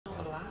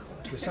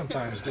We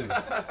sometimes do.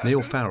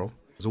 Neil Farrell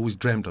has always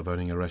dreamt of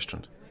owning a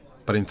restaurant,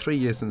 but in 3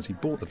 years since he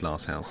bought the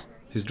Glasshouse,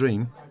 his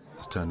dream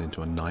has turned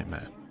into a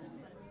nightmare.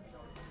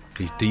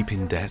 He's deep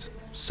in debt,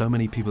 so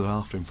many people are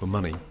after him for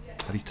money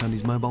that he's turned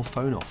his mobile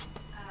phone off.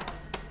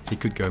 He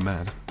could go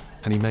mad,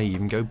 and he may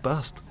even go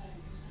bust.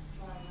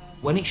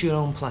 When it's your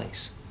own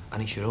place,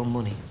 and it's your own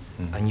money,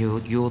 and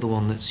you're the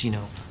one that's, you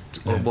know,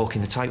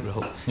 walking the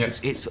tightrope,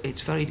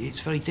 it's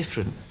very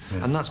different.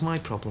 And that's my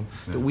problem,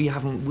 that we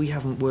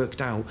haven't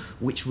worked out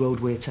which road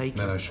we're taking.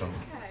 No, sure.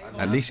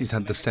 At least he's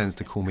had the sense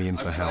to call me in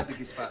for help.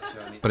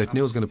 But if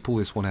Neil's going to pull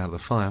this one out of the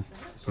fire,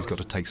 he's got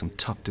to take some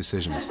tough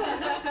decisions.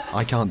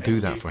 I can't do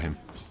that for him.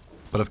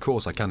 But of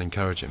course I can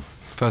encourage him.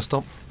 First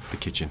stop, the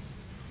kitchen,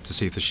 to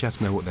see if the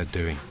chefs know what they're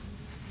doing.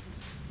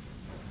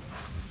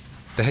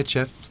 The head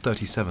chef's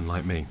 37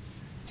 like me.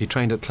 He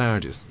trained at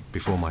Claridge's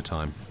before my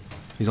time.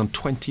 He's on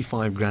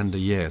 25 grand a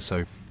year,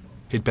 so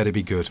he'd better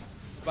be good.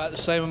 About the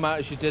same amount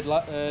as you did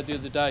the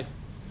other day.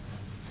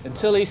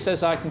 Until he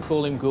says I can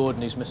call him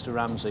Gordon, he's Mr.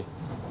 Ramsay.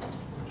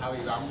 Harry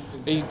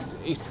Ramsden?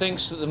 He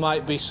thinks that there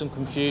might be some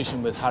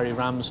confusion with Harry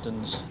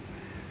Ramsden's.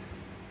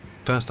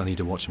 First I need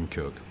to watch him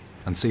cook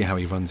and see how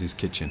he runs his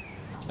kitchen.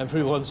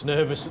 Everyone's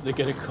nervous that they're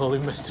going to call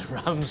him Mr.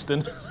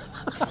 Ramsden.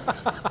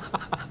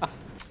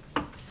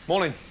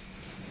 Morning.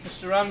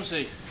 Mr.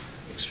 Ramsay,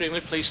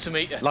 extremely pleased to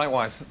meet you.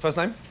 Likewise. First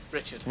name?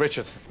 Richard.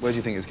 Richard. Where do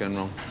you think it's going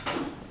wrong?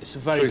 It's a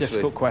very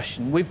difficult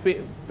question. We've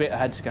bit our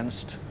heads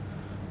against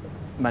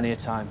many a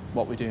time.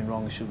 What we're doing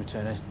wrong, should we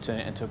turn it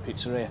into a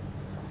pizzeria?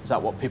 Is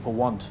that what people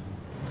want?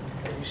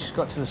 It's just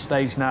got to the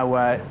stage now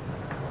where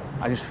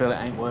I just feel it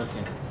ain't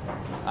working,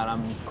 and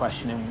I'm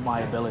questioning my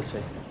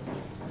ability.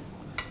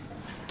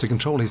 To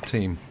control his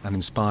team and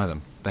inspire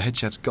them, the head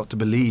chef's got to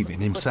believe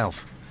in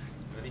himself.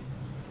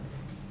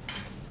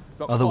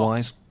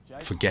 Otherwise,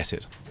 forget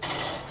it.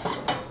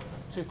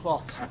 2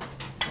 cloths.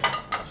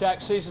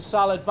 Check Caesar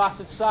salad,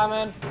 battered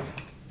salmon.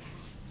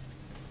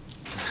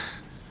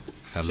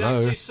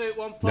 Hello.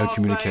 No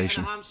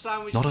communication.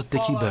 Not a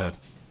dicky bird.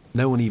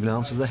 No one even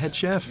answers the head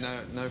chef.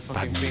 No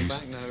fucking Bad news.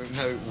 feedback.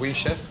 No we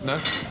chef. No.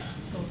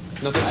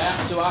 Nothing. I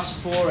have to ask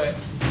for it.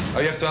 Oh,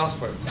 you have to ask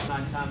for it.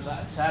 9 times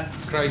out of 10.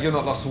 Craig, you're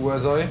not lost for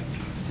words, are you?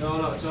 No,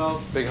 not at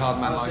all. Big hard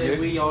man like you.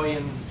 We are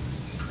in.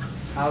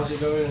 How's it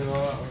going? And all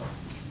that.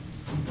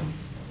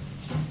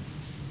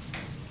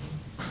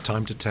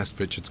 Time to test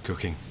Richard's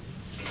cooking.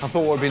 I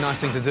thought what would be a nice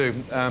thing to do,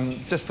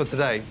 just for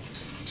today,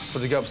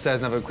 was to go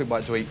upstairs and have a quick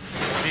bite to eat.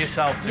 For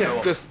yourself, to know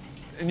what? Just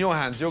in your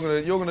hands. You're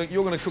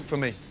gonna cook for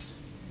me.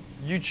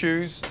 You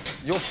choose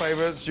your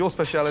favourites, your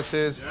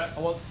specialities. Yeah. I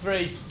want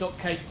 3 duck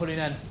cake pudding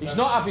in. He's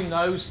not having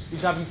those.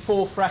 He's having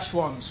 4 fresh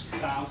ones.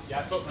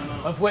 Yeah,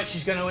 of which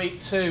he's going to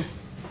eat 2.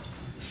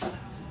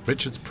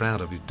 Richard's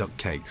proud of his duck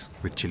cakes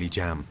with chili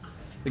jam.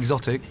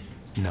 Exotic?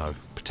 No.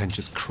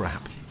 Pretentious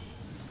crap.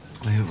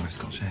 They look like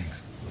Scotch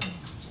eggs.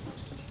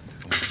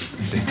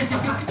 Big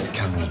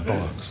camel's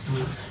bollocks.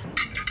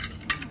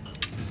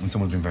 And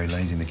someone's been very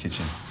lazy in the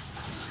kitchen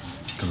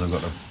because I've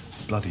got a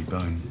bloody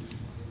bone.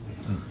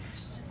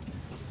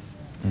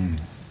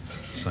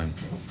 So,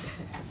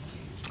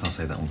 I'll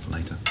save that one for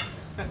later.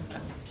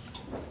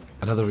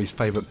 Another of his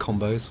favourite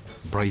combos,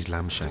 braised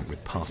lamb shank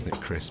with parsnip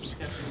crisps.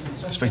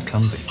 It's very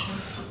clumsy.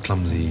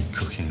 Clumsy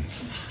cooking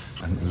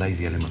and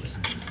lazy elements.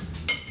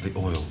 The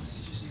oil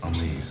on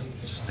these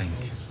stink.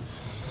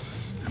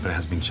 But it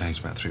has been changed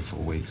about 3 or 4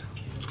 weeks.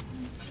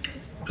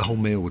 The whole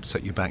meal would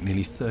set you back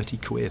nearly 30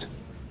 quid.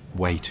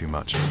 Way too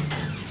much.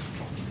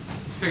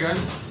 Hey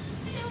guys.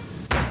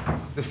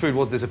 The food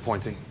was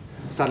disappointing.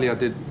 Sadly, I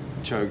did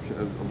choke,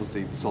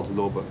 obviously sod's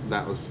law, but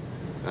that was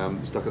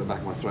stuck at the back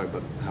of my throat.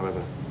 But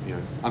however, you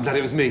know, I'm glad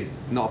it was me,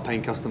 not a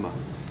paying customer.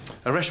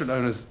 A restaurant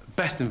owner's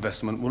best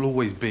investment will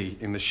always be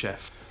in the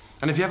chef.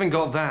 And if you haven't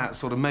got that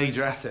sort of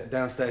major asset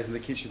downstairs in the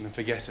kitchen, then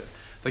forget it.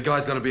 The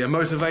guy's got to be a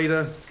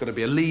motivator, he's got to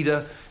be a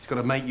leader, he's got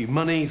to make you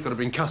money, he's got to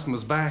bring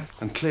customers back.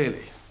 And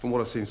clearly, from what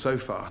I've seen so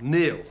far,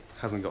 Neil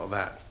hasn't got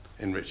that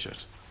in Richard.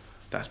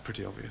 That's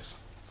pretty obvious.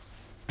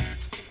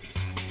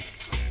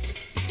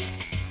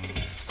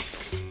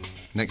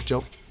 Next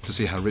job, to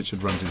see how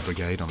Richard runs his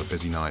brigade on a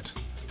busy night.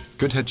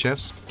 Good head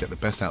chefs get the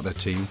best out of their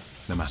team,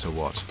 no matter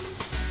what.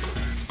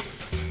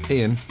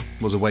 Ian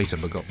was a waiter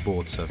but got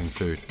bored serving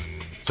food,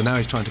 so now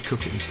he's trying to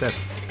cook it instead.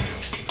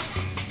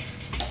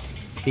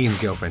 Ian's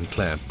girlfriend,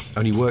 Claire,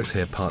 only works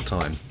here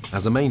part-time,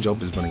 as her main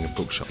job is running a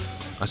bookshop.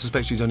 I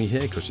suspect she's only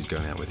here because she's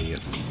going out with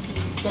Ian.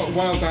 Got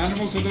wild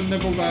animals that have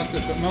nibbled at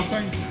it, but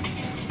nothing.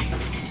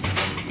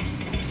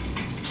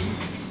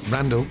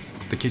 Randall,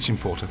 the kitchen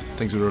porter,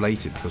 thinks we're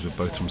related because we're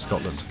both from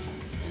Scotland.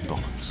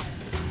 Bollocks.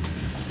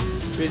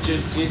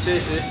 Richard, do you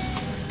taste this?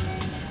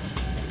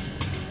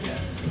 Yeah.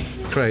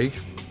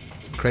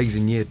 Craig's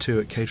in year 2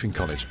 at catering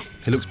college.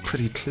 He looks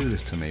pretty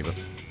clueless to me, but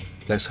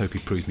let's hope he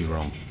proves me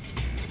wrong.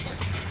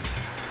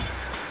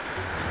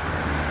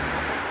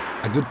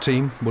 A good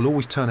team will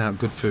always turn out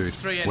good food,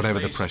 whatever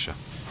the pressure.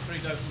 3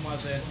 dough from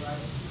Isaiah.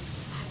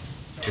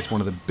 It's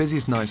one of the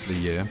busiest nights of the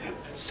year,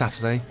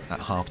 Saturday at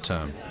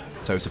half-term,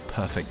 so it's a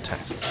perfect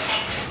test.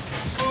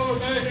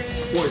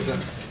 What is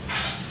that?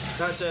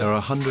 There are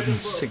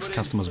 106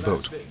 customers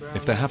booked.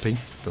 If they're happy,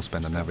 they'll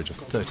spend an average of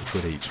 30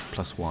 quid each,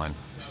 plus wine.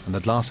 And the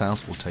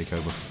Glasshouse will take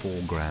over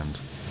 4 grand.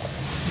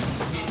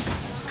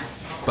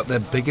 But their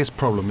biggest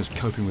problem is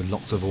coping with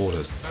lots of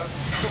orders.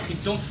 Fucking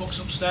dumb fucks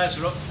upstairs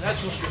are up.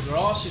 That's what's with their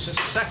arses. It's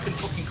a second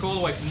fucking call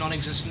away from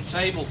non-existent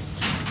table.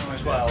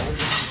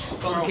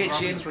 12. On the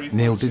kitchen.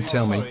 Neil did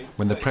tell me,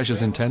 when the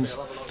pressure's intense,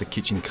 the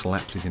kitchen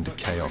collapses into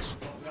chaos.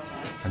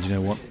 And you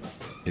know what?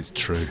 It's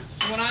true.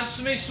 Someone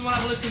answer me, someone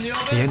have a look in the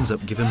oven. He ends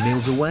up giving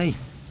meals away.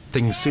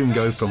 Things soon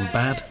go from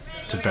bad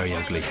to very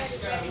ugly.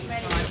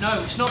 No,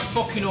 it's not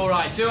fucking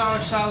alright. Do our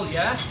towel,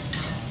 yeah?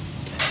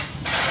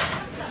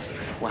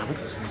 What happened?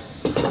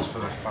 It's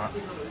full of fat.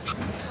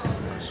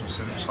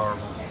 It's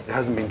horrible. It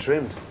hasn't been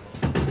trimmed.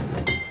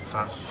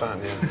 Fat. Fat,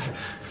 yeah.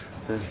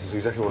 Yeah, that's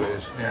exactly what it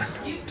is. Yeah.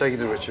 Take it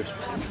to Richard.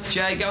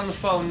 Jay, get on the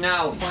phone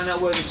now. Find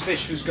out where this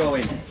fish was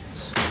going. See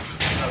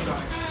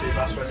if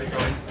that's where's it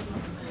going.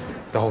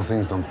 The whole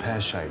thing's gone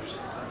pear-shaped.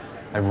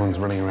 Everyone's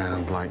running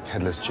around like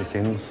headless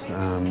chickens,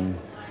 eye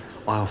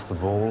off the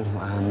ball,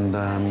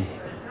 and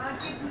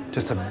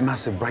just a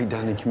massive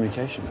breakdown in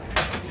communication.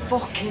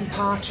 Fucking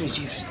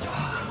partridge.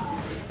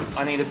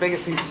 I need a bigger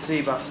piece of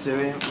sea bass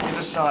stewing. The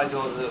other side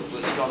order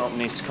that's gone up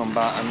needs to come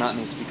back, and that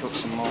needs to be cooked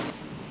some more.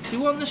 Do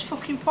you want this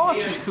fucking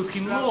partridge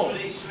cooking more?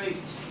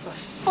 For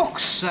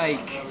fuck's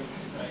sake.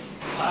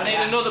 I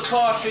need another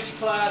partridge,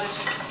 Claire.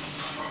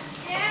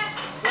 Yeah.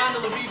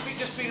 Randall, have you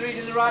just been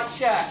reading the right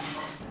check?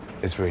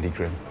 It's really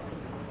grim.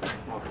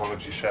 My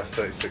apologies, Chef.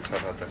 36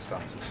 have had their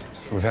starters.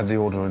 We've had the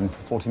order in for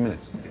 40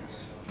 minutes.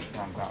 Yes.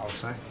 Around that, I'll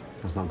say.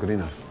 That's not good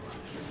enough.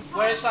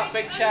 Where's that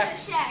big check?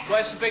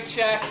 Where's the big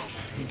check?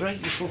 You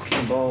break your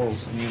fucking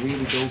balls and you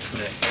really go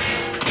for it.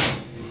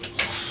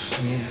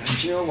 Yeah, and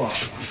do you know what?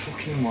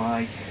 Fucking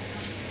why?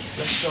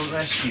 Restaurant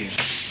rescue.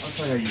 I'll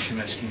tell you how you can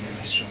rescue my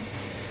restaurant.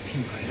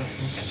 Fucking buy it off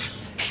me.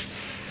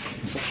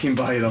 Fucking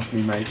buy it off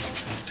me, mate.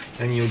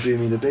 Then you'll do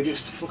me the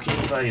biggest fucking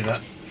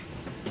favour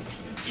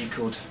you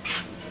could.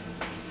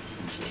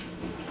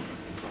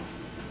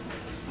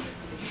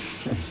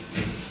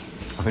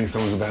 I think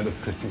someone's about to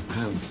piss his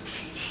pants.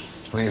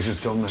 I think it's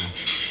just gone there.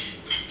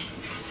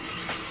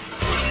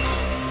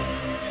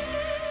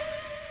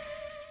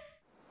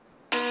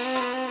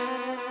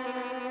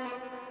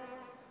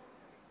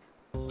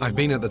 I've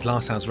been at the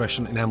Glasshouse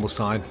restaurant in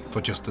Ambleside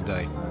for just a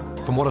day.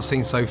 From what I've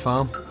seen so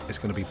far, it's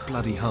going to be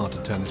bloody hard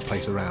to turn this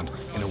place around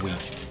in a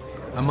week.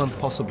 A month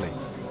possibly.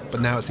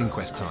 But now it's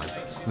inquest time.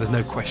 And there's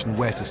no question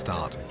where to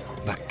start.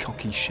 That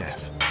cocky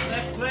chef.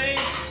 Left, please.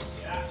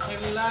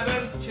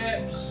 11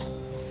 chips.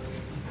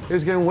 It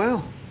was going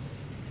well.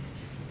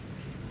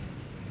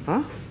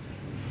 Huh?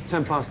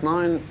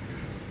 9:10.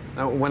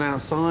 Went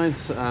outside,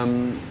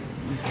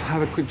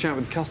 had a quick chat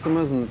with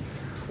customers, and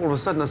all of a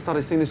sudden I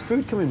started seeing this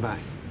food coming back.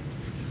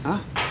 Huh?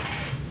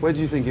 Where do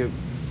you think it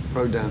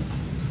broke down?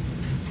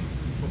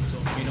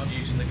 Fucked up. You're not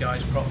using the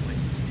guys properly.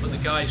 But the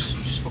guys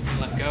just fucking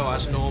let go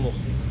as normal.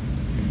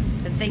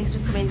 And things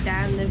were coming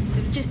down, they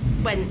just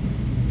went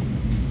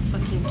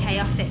fucking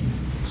chaotic.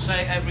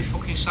 Say every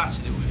fucking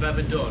Saturday we've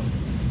ever done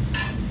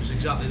was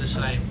exactly the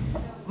same.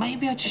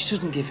 Maybe I just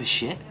shouldn't give a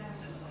shit.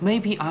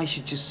 Maybe I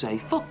should just say,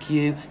 fuck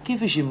you,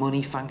 give us your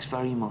money, thanks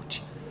very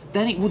much.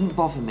 Then it wouldn't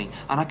bother me,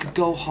 and I could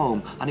go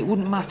home, and it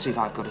wouldn't matter if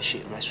I've got a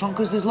shit restaurant,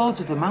 because there's loads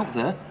of them out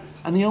there,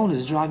 and the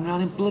owners are driving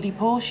around in bloody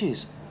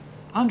Porsches.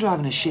 I'm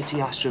driving a shitty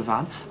Astra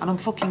van, and I'm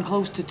fucking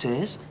close to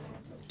tears.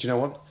 Do you know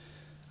what?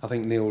 I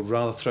think Neil would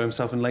rather throw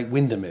himself in Lake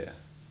Windermere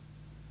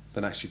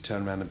than actually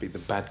turn around and be the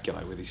bad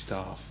guy with his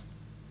staff.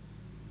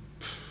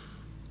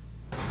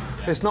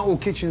 It's not all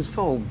kitchen's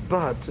fault,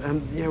 but,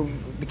 you know,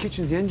 the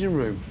kitchen's the engine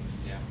room.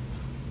 Yeah.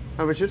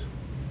 Huh, Richard?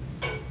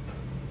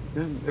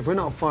 Yeah, if we're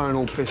not firing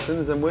all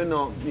pistons, then we're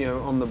not, you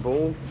know, on the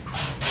ball.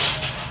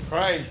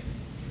 Craig.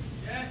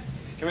 Yeah?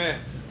 Come here.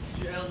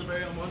 Is your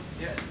elderberry on one?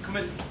 Yeah, come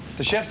in.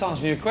 The chef's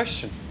asking you a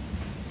question.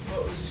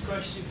 What was his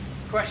question?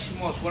 The question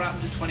was, what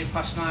happened at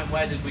 9:20?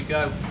 Where did we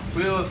go?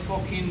 We were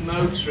fucking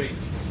motoring.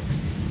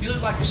 You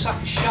look like a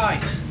sack of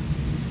shite.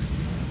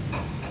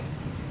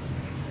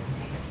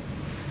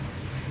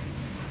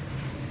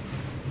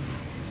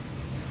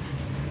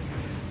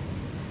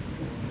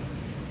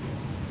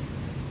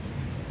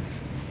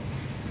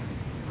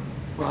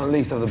 Well, at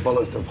least have the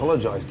bollocks to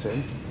apologise to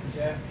him.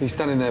 Yeah. He's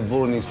standing there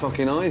bawling his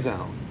fucking eyes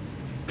out.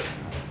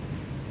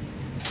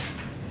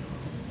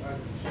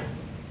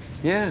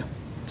 Yeah,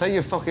 take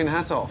your fucking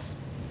hat off.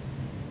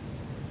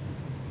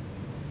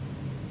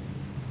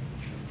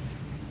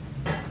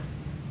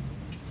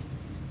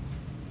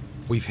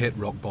 We've hit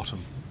rock bottom.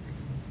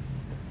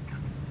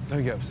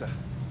 Don't get upset.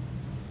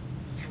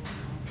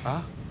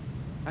 Huh?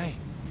 Hey.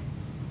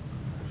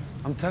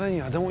 I'm telling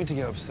you, I don't want you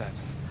to get upset.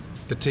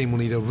 The team will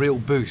need a real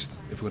boost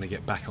if we're going to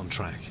get back on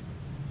track.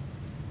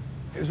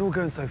 It was all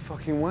going so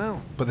fucking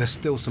well. But there's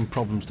still some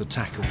problems to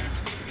tackle.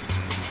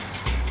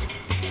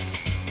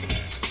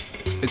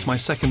 It's my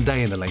second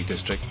day in the Lake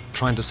District,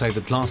 trying to save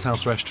the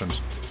Glasshouse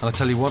restaurant. And I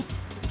tell you what,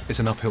 it's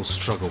an uphill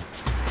struggle.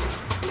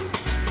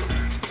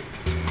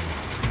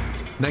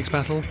 Next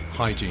battle,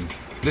 hygiene.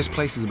 This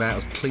place is about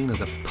as clean as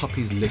a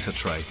puppy's litter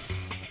tray.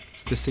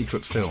 This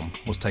secret film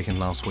was taken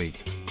last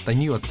week. They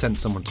knew I'd sent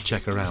someone to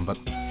check around, but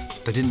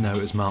they didn't know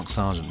it was Mark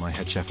Sargent, my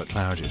head chef at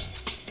Claridge's.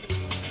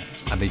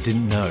 And they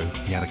didn't know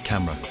he had a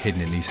camera hidden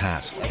in his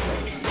hat.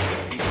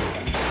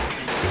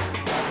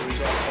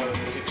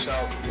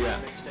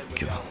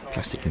 God,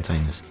 plastic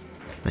containers.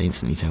 They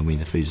instantly tell me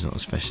the food's not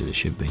as fresh as it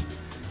should be.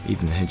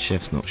 Even the head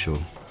chef's not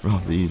sure.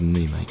 Rather you than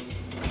me, mate.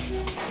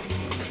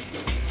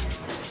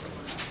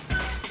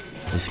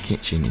 This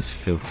kitchen is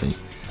filthy.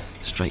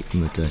 Straight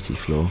from the dirty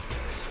floor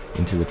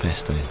into the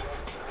pesto.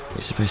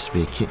 It's supposed to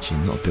be a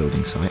kitchen, not a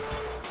building site.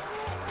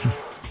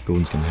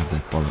 Gordon's going to have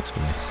their bollocks for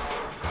this.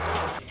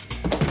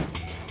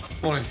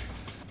 Morning.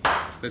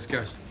 Let's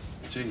go.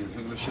 Jesus,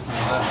 look at the shit over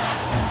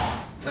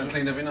there. Is that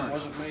cleaned every night?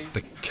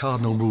 The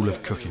cardinal rule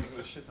of cooking.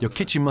 Your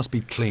kitchen must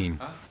be clean.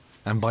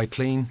 And by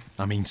clean,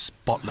 I mean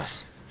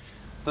spotless.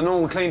 The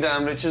normal clean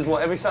down, Rich, is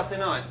what, every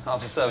Saturday night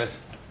after service?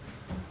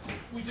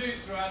 We do it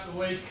throughout the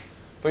week.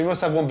 But you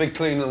must have one big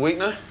clean a week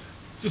now?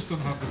 Just don't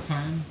have the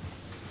time.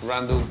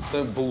 Randall,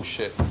 don't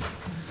bullshit.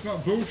 It's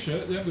not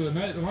bullshit. At the end of the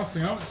night, the last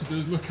thing I want to do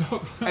is look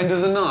up. End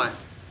of the night,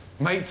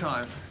 mate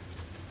time.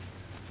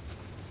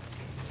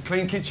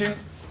 Clean kitchen,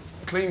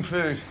 clean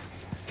food.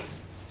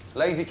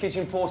 Lazy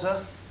kitchen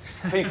porter,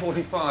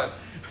 P45.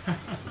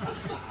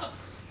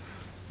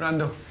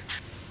 Randall.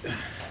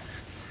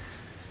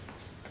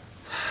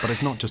 But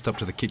it's not just up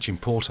to the kitchen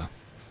porter.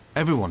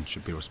 Everyone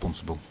should be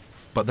responsible,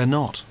 but they're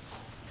not.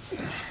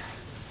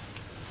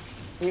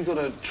 You've got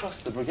to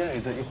trust the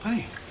brigade that you're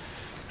paying.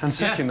 And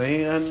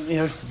secondly, you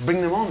know,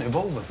 bring them on,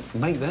 evolve them,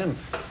 make them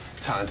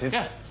talented.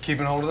 Yeah.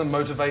 Keeping hold of them,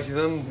 motivating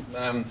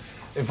them,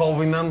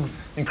 evolving them,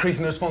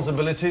 increasing their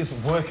responsibilities,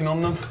 working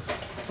on them.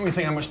 Let me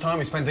think how much time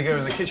we spend together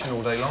in the kitchen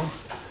all day long.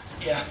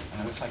 Yeah.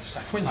 It's like a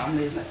second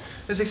family, isn't it?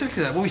 It's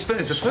exactly that. Well, it's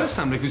the first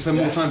family because we spend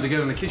more time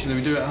together in the kitchen than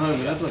we do at home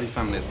with our bloody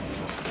families.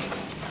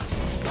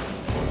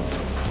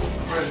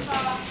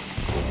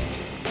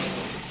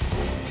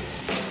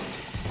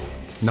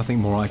 Nothing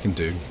more I can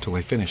do till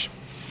they finish.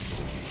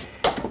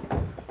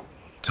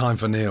 Time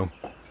for Neil.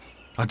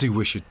 I do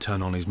wish he'd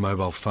turn on his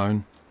mobile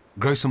phone,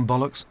 grow some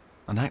bollocks,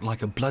 and act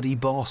like a bloody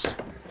boss.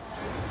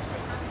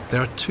 There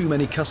are too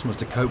many customers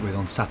to cope with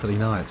on Saturday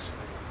nights,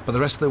 but the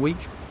rest of the week,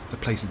 the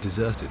place is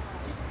deserted.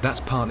 That's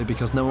partly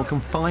because no one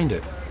can find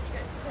it.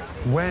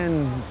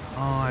 When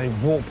I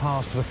walked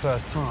past for the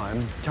first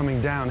time,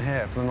 coming down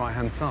here from the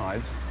right-hand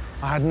side,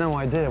 I had no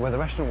idea where the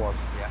restaurant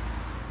was. Yeah.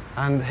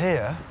 And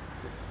here,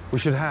 we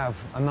should have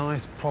a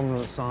nice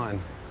prominent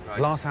sign. Right.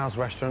 Glasshouse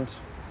restaurant,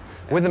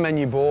 with a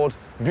menu board,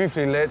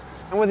 beautifully lit,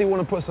 and whether you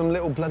want to put some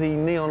little bloody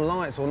neon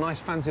lights or nice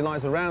fancy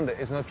lights around it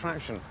is an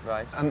attraction.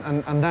 Right.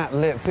 And that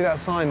lit, see that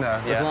sign there,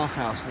 the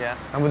Glasshouse? Yeah.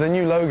 And with a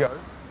new logo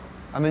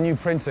and the new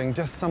printing,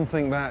 just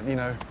something that, you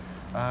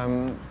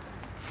know,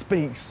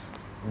 speaks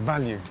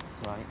value.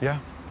 Right. Yeah?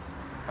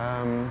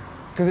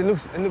 Because it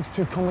looks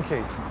too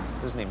complicated.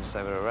 It doesn't even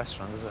say we're a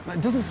restaurant, does it? No,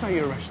 it doesn't say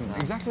you're a restaurant.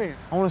 Exactly.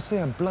 I want to see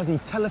a bloody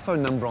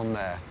telephone number on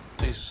there.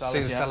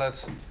 Caesar salad,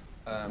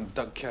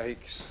 duck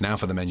cakes. Now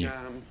for the menu.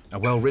 Jam, A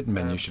well-written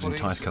menu should entice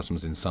puddings.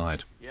 customers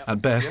inside.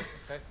 At best,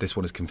 this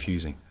one is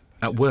confusing.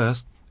 At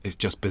worst, it's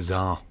just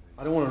bizarre.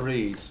 I don't want to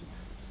read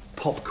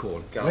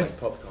popcorn, garlic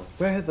popcorn.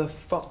 Where the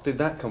fuck did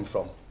that come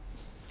from?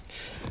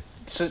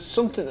 So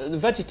something the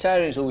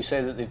vegetarians always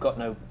say that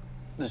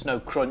there's no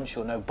crunch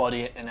or no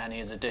body in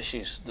any of the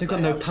dishes. They've got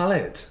no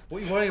palate.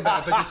 What are you worrying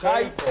about a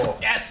vegetarian for?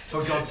 Yes!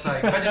 For God's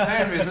sake,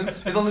 vegetarianism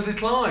is on the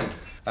decline.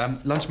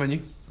 Lunch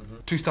menu,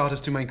 2 starters,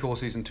 2 main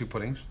courses and 2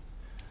 puddings.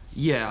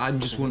 Yeah, I'm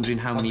just wondering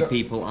how many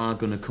people are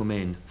going to come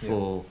in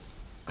for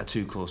a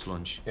 2-course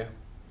lunch. Yeah.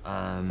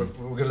 We're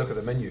going to look at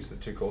the menus, the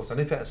 2-course,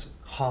 and if that's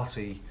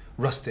hearty,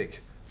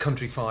 rustic,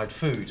 countrified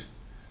food,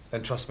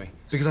 then trust me.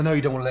 Because I know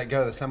you don't want to let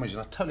go of the sandwiches,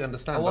 and I totally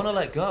understand. I want to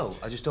let go,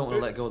 I just don't want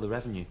to let go of the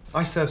revenue.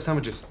 I serve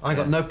sandwiches. I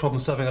got no problem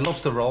serving a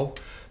lobster roll,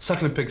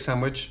 suckling pig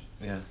sandwich.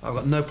 Yeah. I've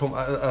got no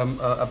problem,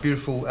 a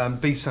beautiful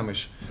beef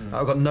sandwich.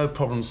 I've got no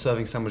problem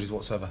serving sandwiches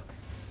whatsoever.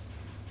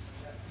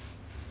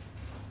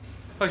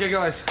 Okay,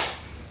 guys.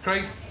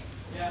 Craig?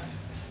 Yeah.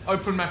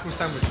 Open mackerel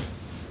sandwich.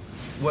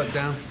 Work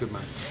down. Good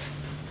man.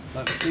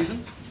 Like the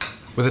seasoned?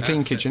 With a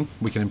clean kitchen,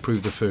 we can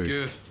improve the food.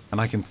 Good. And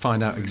I can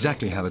find out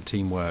exactly how the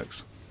team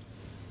works.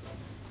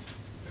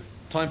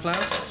 Thyme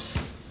flowers.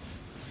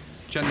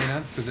 Gently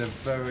now, because they're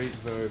very,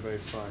 very, very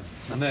fine.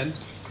 And then,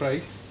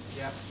 Craig.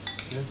 Yeah.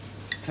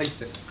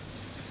 Taste it.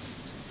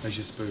 There's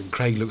your spoon.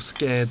 Craig looks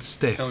scared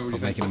stiff Tell me what you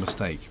of think. making a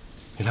mistake.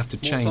 He'll have to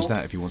More change salt?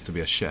 that if he wants to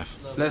be a chef.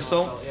 Less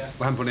salt. Yeah.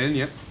 We haven't put it in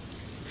yet.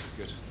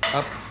 Good.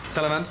 Up.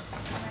 Salamand.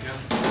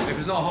 Yeah. If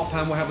it's not a hot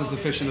pan, what happens to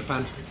the fish in the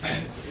pan?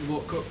 It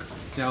won't cook.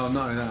 Yeah, well,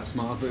 not only that,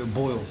 smart, but it'll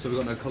boil, so we've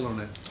got no colour on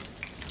it.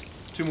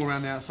 2 more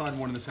around the outside,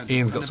 1 in the centre.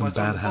 Ian's And got then some by the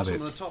time bad the bottom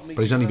habits, and the top meet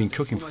but he's only been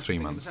together, cooking it's for nice 3 pink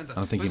in the months, centre. and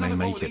I think he But may is that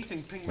a make bowl it of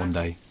eating pink one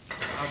day.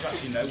 How do you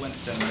actually know when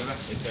to turn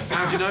over?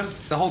 How do you know?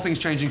 The whole thing's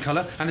changing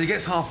colour, and if it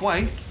gets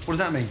halfway, what does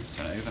that mean?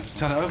 Turn it over.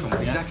 Turn it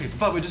over, exactly.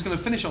 But we're just going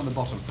to finish it on the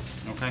bottom.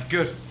 Okay.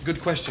 Good,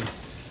 good question.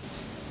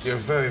 You're a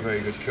very,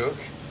 very good cook.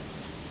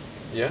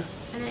 Yeah?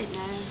 I don't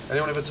know.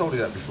 Anyone ever told you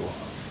that before?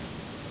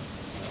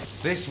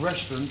 This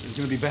restaurant is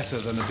going to be better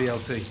than the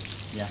BLT.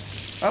 Yeah.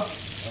 Up.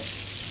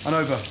 And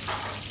over.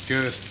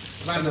 Good.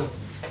 Randall,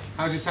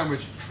 how's your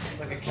sandwich?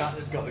 Like a cat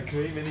that's got the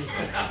cream in it.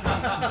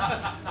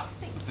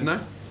 No?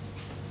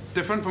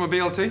 Different from a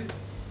BLT?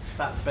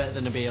 That's better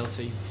than a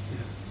BLT. Yeah.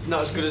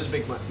 Not as good as a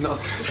Big Mac. Not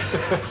as good as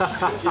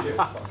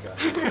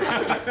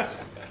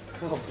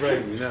Oh,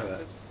 brave, you know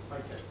that.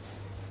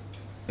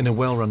 In a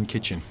well-run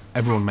kitchen,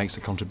 everyone makes a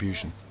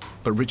contribution.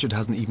 But Richard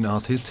hasn't even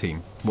asked his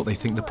team what they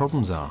think the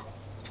problems are.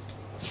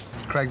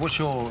 Craig, what's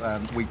your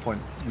weak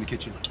point in the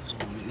kitchen?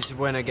 This is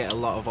when I get a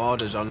lot of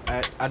orders on.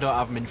 I don't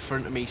have them in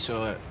front of me,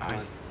 so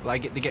they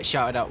get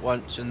shouted at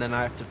once, and then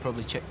I have to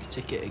probably check the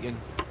ticket again.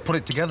 Put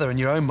it together in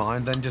your own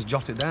mind, then just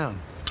jot it down.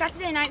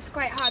 Saturday night's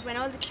quite hard when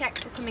all the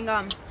checks are coming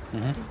on.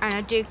 And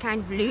I do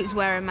kind of lose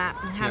where I'm at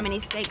and how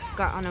many steaks I've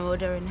got on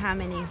order and how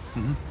many...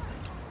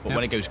 But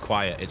when it goes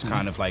quiet, it's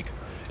kind of like,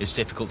 it's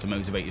difficult to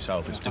motivate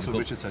yourself. It's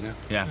difficult. That's what Richard said,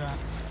 yeah?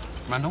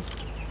 Randall,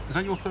 is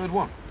that your third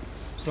one?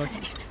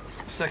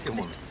 Second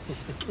one.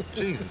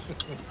 Jesus.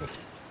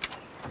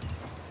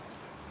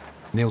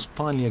 Neil's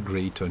finally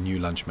agreed to a new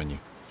lunch menu.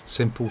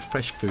 Simple,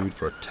 fresh food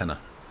for a tenner,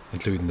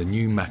 including the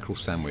new mackerel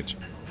sandwich.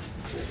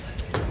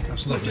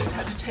 That's lovely. We've just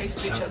had a taste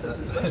of each other's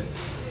as well.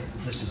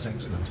 This is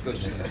excellent. Good.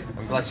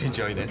 I'm glad you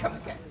enjoyed it.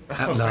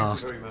 At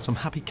last, some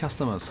happy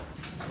customers.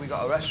 We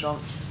got a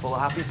restaurant full of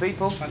happy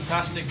people.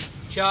 Fantastic.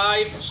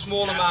 Chive,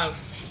 small amount.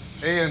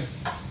 Ian,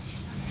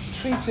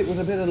 treat it with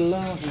a bit of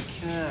love and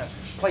care.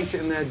 Place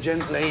it in there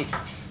gently,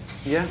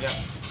 yeah?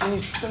 And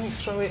you don't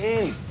throw it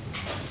in.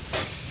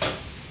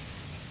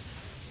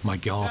 My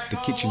God, the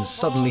kitchen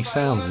suddenly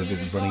sounds as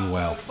if it's running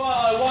well.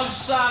 One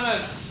salmon,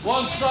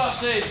 one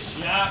sausage.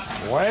 Yeah.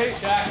 Wait.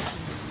 Check.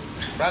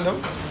 Randall,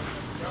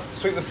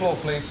 sweep the floor,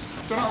 please.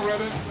 Done it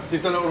already?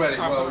 You've done it already?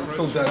 Well, it's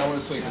still done. I want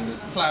to sweep it. There's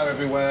flour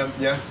everywhere,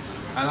 yeah?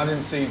 And I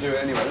didn't see you do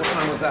it anyway. What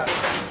time was that?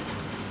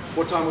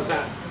 What time was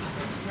that?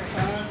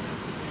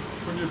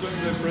 When you're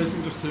doing the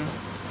braising just here.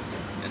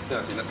 It's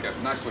dirty. Let's go.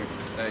 Nice sweep.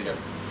 There you go.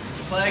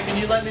 Claire, can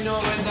you let me know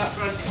when that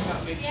front is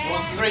happening?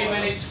 3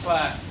 minutes,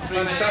 Claire. 3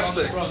 minutes on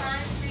the front.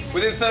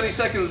 Within 30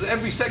 seconds,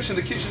 every section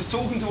of the kitchen's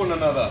talking to one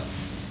another.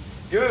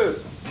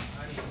 Good.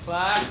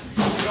 Claire,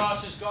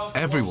 starter's gone.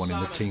 Everyone in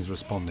the team's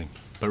responding,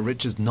 but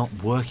Richard's not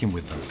working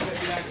with them.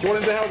 Do you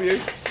want him to help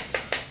you?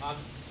 I'm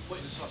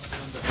putting the sausage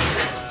under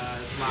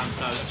lamb.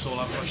 No, that's all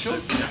I've got. Sure.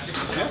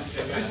 Yeah.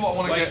 This is what I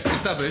want to get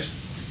established.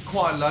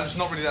 Quiet lunch,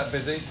 not really that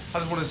busy. I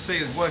just want to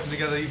see us working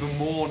together even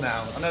more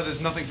now. I know there's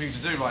nothing for you to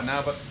do right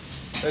now, but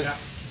there's...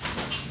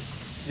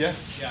 Yeah?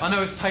 I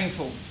know it's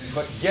painful,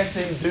 but get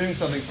him doing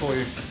something for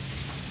you.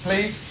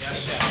 Please?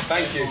 Yes, Chef.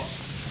 Thank you.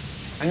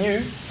 And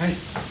you? Hey.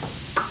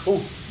 Oh.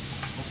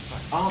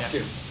 Ask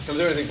him. Can I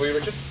do anything for you,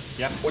 Richard?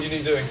 Yeah. What do you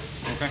need doing?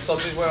 Okay.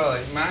 Sausages, where are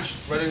they? Mashed,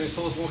 ready with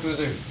sauce, what can I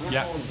do? And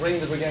that's what bring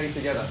the brigade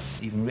together.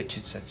 Even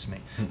Richard said to me,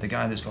 the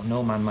guy that's got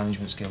no man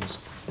management skills,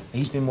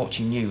 he's been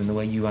watching you and the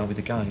way you are with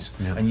the guys,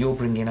 and you're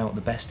bringing out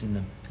the best in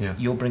them. Yeah.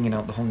 You're bringing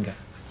out the hunger.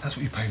 That's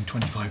what you pay him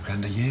 25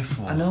 grand a year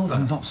for. I know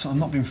that. I'm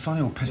not being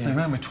funny or pissing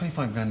around with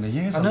 25 grand a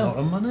year. It's a lot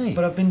of money.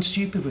 But I've been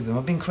stupid with them.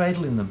 I've been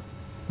cradling them.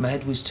 My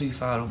head was too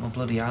far up my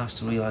bloody arse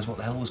to realise what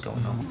the hell was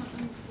going on.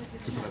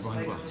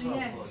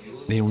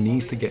 Neil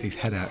needs to get his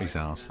head out his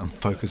arse and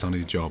focus on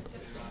his job,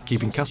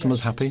 keeping customers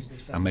happy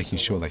and making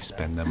sure they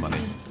spend their money.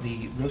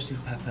 The roasted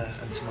pepper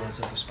and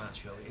tomato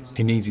gazpacho is...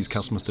 He needs his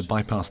customers to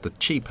bypass the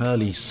cheap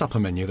early supper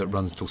menu that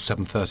runs till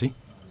 7:30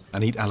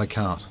 and eat a la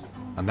carte,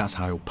 and that's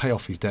how he'll pay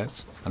off his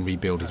debts and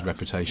rebuild his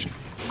reputation.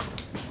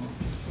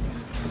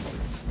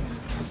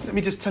 Let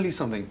me just tell you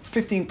something.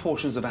 15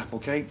 portions of apple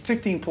cake,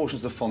 15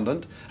 portions of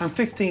fondant, and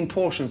 15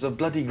 portions of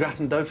bloody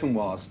gratin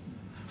dauphinoise.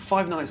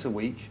 5 nights a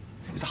week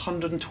is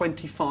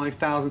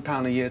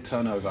 £125,000 a year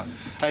turnover.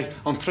 Hey,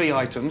 on 3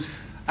 items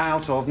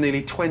out of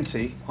nearly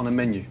 20 on a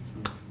menu.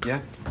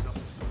 Yeah?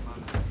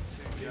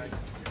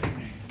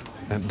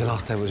 The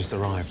last table just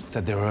arrived.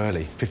 Said they were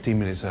early, 15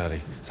 minutes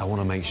early. So I want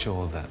to make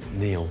sure that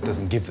Neil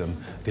doesn't give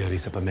them the early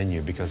supper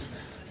menu because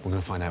we're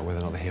going to find out whether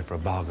or not they're here for a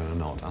bargain or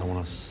not. And I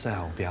want to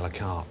sell the a la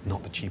carte,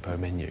 not the cheapo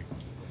menu,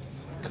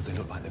 because they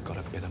look like they've got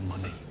a bit of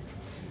money.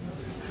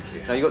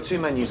 Now, you've got 2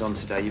 menus on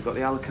today. You've got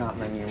the a la carte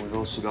menu and we've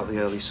also got the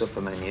early supper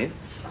menu.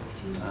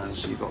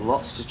 So you've got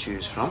lots to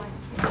choose from.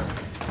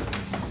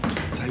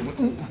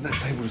 That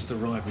table just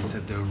arrived and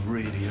said they were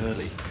really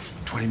early,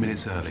 20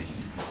 minutes early.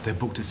 They're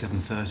booked at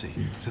 7:30,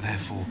 so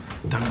therefore,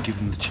 don't give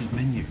them the cheap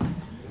menu.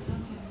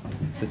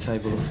 The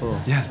table of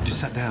 4? Yeah, just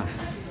sat down.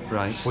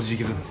 Right. What did you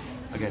give them?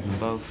 I gave them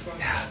both.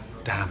 Yeah,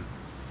 damn.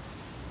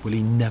 Will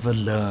he never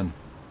learn?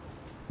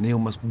 Neil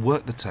must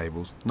work the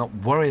tables, not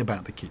worry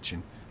about the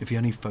kitchen. If he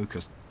only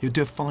focused, he'd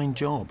do a fine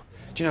job.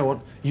 Do you know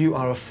what? You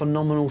are a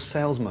phenomenal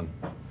salesman.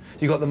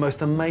 You've got the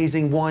most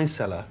amazing wine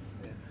cellar.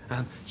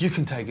 And you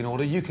can take an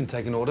order, you can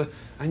take an order,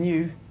 and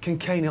you can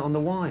cane it on the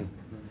wine.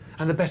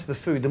 And the better the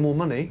food, the more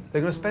money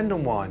they're going to spend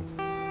on wine.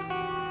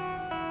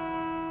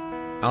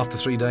 After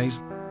 3 days,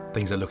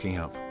 things are looking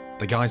up.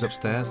 The guys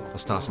upstairs are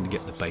starting to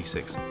get the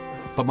basics.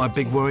 But my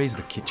big worry is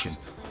the kitchen.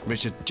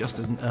 Richard just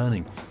isn't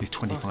earning his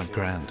 25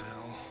 grand.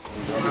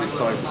 I'm really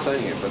sorry for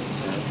saying it, but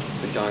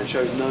the guy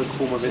shows no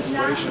form of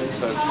inspiration.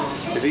 So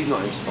if he's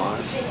not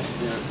inspired,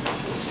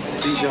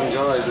 these young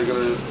guys are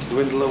going to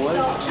dwindle away.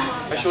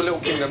 That's your little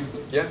kingdom,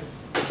 yeah?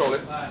 Control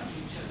it.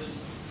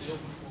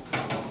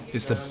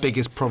 It's the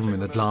biggest problem in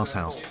the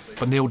Glasshouse,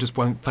 but Neil just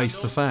won't face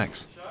the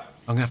facts.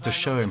 I'm going to have to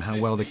show him how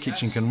well the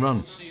kitchen can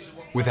run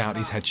without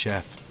his head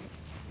chef.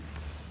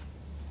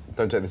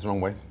 Don't take this the wrong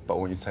way, but I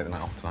want you to take the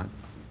night off tonight.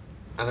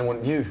 And I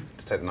want you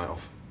to take the night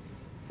off.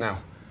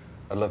 Now,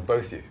 I'd love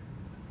both of you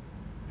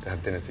to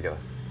have dinner together.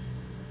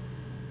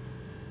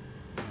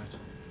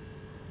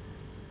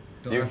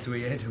 Don't have to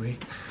eat here, do we?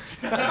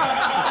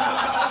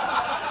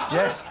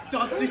 Yes.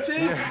 Dots it is.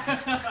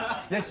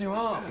 Yeah. Yes, you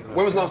are.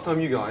 When was the last time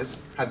you guys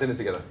had dinner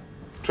together?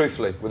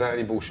 Truthfully, without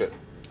any bullshit.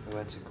 We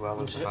went to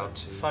Glasshouse about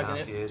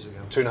 2.5 years ago.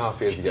 2.5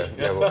 years ago.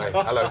 Yeah, well, hey,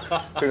 hello.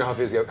 2.5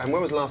 years ago. And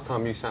when was the last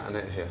time you sat and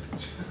ate here?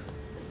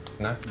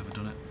 No? Never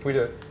done it. Can we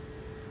do it?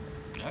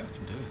 Yeah, we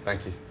can do it.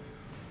 Thank you.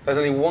 There's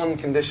only one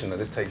condition that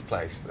this takes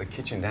place. The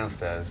kitchen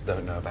downstairs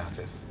don't know about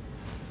it.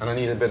 And I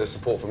need a bit of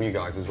support from you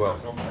guys as well.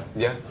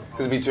 Yeah?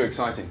 Because it'd be too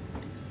exciting.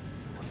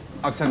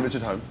 I've sent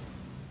Richard home.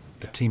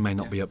 The team may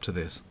not be up to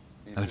this,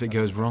 and if it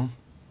goes wrong,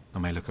 I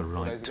may look a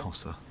right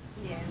tosser.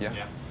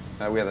 Yeah?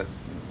 We had an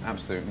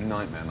absolute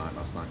nightmare night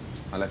last night.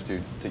 I left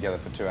you together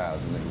for 2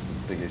 hours and it was the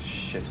biggest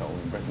shithole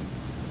in Britain.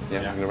 Yeah,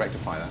 we're going to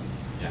rectify that.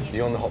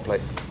 You're on the hot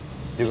plate.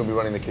 You're going to be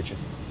running the kitchen.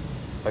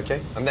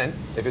 OK? And then,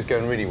 if it's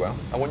going really well,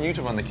 I want you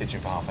to run the kitchen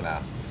for half an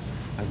hour.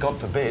 And God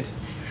forbid,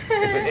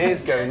 if it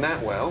is going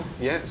that well,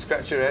 yeah,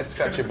 scratch your head,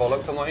 scratch your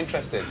bollocks, I'm not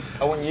interested.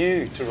 I want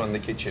you to run the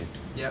kitchen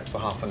for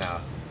half an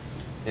hour.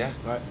 Yeah?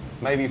 Right.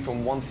 Maybe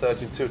from 1:30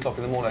 to 2 o'clock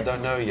in the morning, I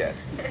don't know yet.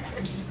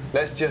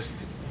 Let's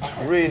just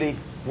really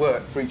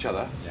work for each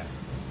other.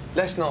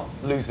 Let's not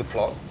lose the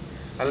plot.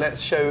 And let's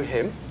show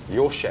him,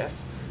 your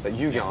chef, that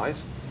you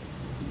guys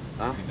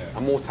are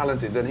more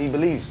talented than he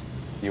believes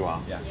you are.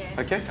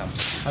 OK?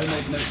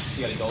 Homemade notes,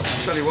 Jelly Gold.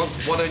 Tell you what,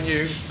 why don't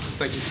you,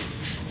 thank you,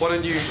 why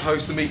don't you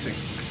host the meeting?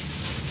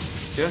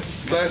 Yeah?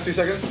 Claire, 2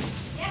 seconds?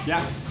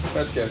 Yeah.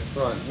 Let's go.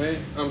 Right, me,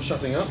 I'm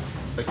shutting up,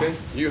 OK?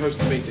 You host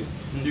the meeting.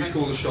 You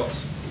call the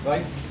shots.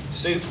 Right.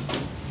 Soup.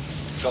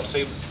 Got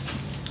soup.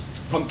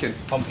 Pumpkin.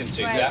 Pumpkin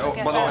soup, Right, yeah. Oh,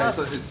 by the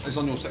way, it's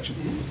on your section.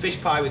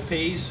 Fish pie with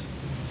peas.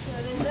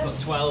 We've got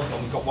 12,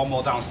 and we've got one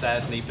more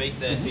downstairs, need be,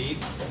 13.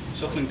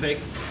 Suckling pig,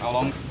 how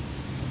long?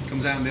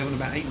 Comes out in the oven in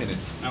about 8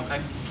 minutes. OK,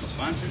 that's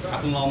fine.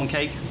 Apple and almond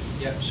cake.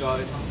 Yep,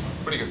 sorted.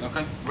 Pretty good.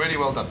 OK, really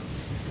well done.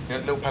 Yeah,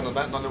 little pat on the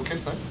back, not a little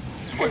kiss, though.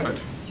 It's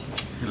perfect.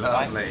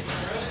 Lovely.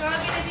 It's all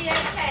going to be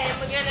okay, and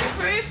we're going to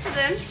prove to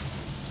them,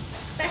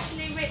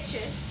 especially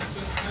Richard,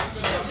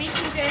 that we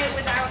can do it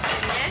without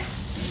him, yeah?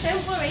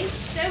 Don't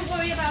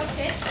worry about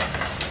it.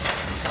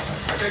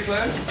 OK,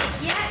 Claire?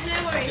 Yeah, no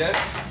worries. Yes.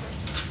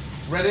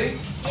 Ready?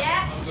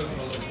 Yeah.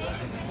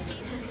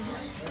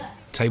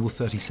 Table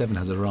 37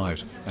 has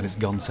arrived, and it's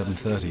gone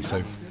 7:30,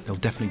 so they'll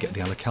definitely get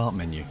the a la carte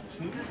menu.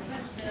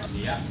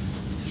 Yeah.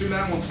 2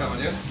 lamb, 1 salmon,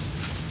 yes?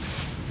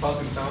 Pass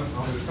me the salmon,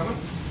 I'll do the salmon.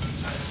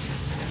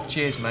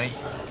 Cheers, mate.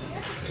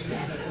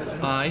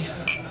 Aye.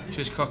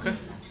 Cheers, Cocker.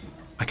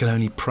 I can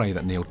only pray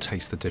that Neil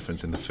tastes the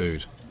difference in the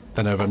food.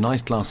 Then over a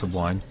nice glass of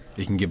wine,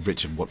 he can give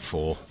Richard what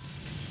for.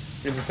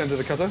 Into the centre of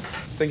the cutter.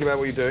 Think about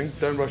what you're doing.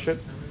 Don't rush it.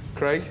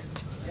 Craig,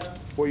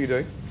 what are you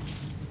doing?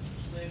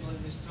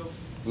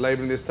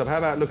 Labelling this tub. How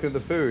about looking at the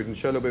food and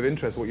show a little bit of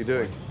interest in what you're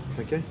doing?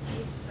 OK?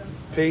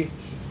 P,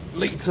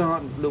 leek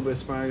tart, a little bit of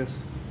asparagus,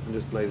 and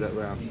just lays that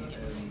round.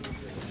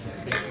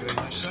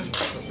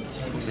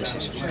 This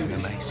is fucking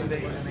amazing.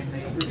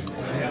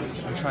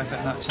 Can we try a bit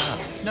of that tart?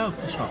 No,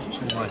 it's not. It's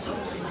all right.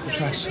 We'll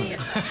try some.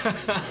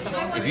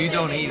 If you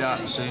don't eat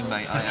that soon,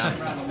 mate, I am.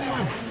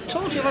 I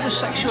told you I've had a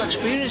sexual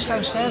experience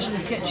downstairs in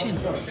the kitchen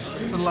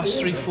for the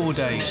last 3-4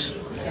 days.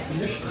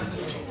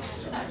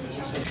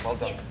 Well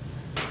done.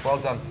 Well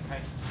done.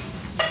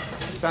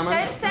 Salmon.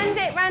 Don't send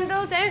it,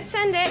 Randall. Don't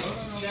send it.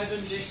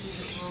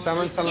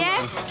 Salmon, salmon.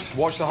 Yes.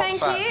 Watch the hot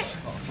Thank fat. you.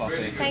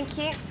 Really Thank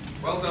you.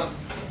 Well done.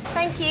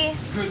 Thank you.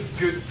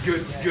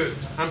 Good.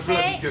 I'm bloody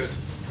Okay. good.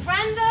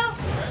 Randall,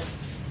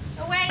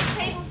 away at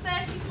table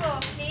 34,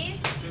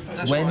 please.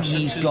 When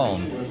he's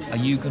gone, are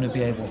you going to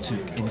be able to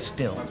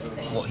instill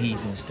what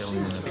he's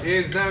instilling in them?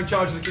 Ian's now in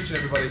charge of the kitchen,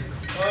 everybody.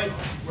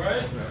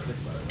 Right.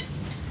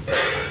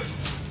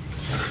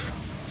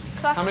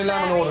 How many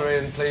lamb an order,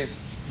 Ian, please?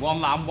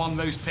 1 lamb, 1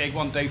 roast pig,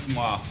 1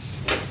 dauphinoise.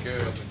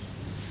 Good.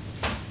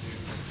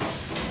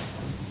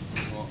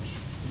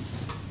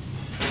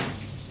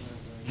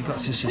 You've got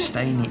to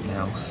sustain it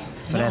now,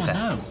 forever.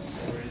 No.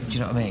 Do you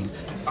know what I mean?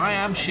 I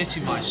am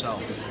shitting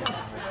myself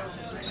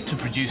to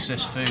produce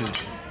this food.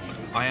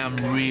 I am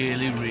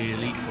really,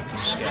 really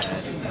fucking scared.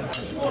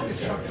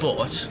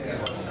 But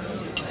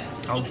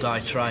I'll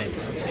die trying.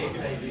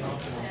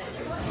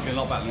 Been a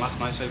lot better than last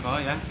night so far,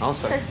 yeah? I'll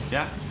say.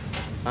 Yeah.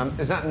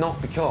 Is that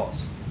not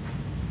because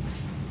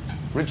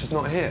Richard's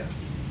not here?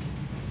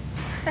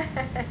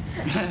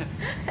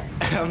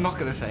 I'm not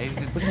going to say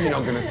anything. What do you mean you're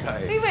not going to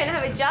say? We won't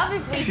have a job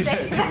if we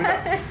say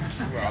that.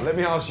 Well, let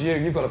me ask you,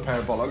 you've got a pair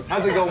of bollocks.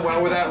 Has it gone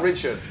well without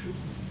Richard?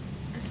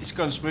 It's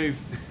gone smooth.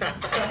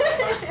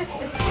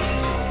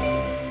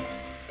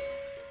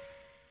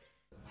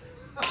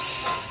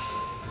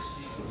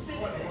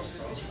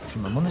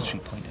 From a monetary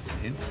point of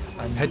view...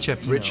 Head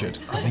chef Richard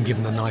has been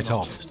given the night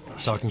off,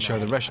 so I can show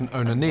the restaurant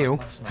owner Neil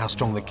how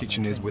strong the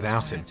kitchen is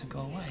without him.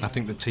 I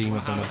think the team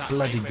have done a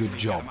bloody good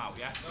job,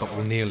 but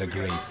will Neil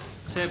agree?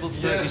 Table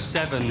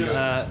 37,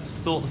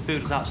 thought the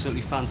food was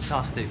absolutely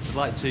fantastic. I'd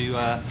like to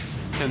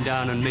come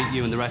down and meet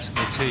you and the rest of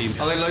the team.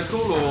 Are they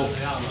local or...?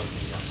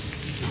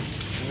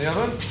 In the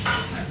oven?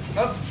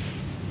 Up.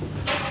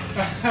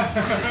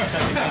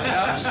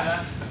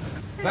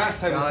 That's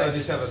table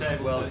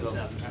 37. Well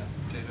done.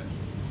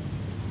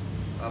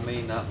 I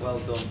mean that, well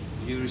done.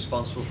 You're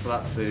responsible for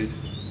that food.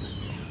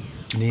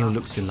 Neil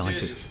looks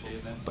delighted,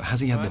 but has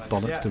he had the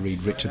bollocks to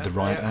read Richard the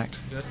riot act?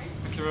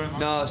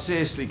 No,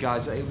 seriously,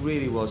 guys, it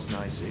really was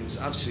nice. It was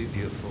absolutely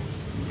beautiful.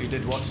 You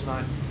did what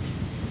tonight?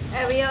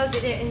 We all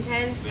did it in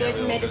turns,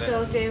 good, made us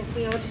all do.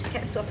 We all just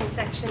kept swapping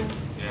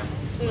sections. Yeah.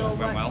 We all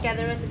worked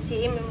together as a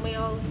team and we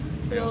all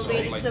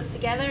really clubbed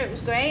together. It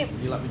was great.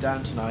 You let me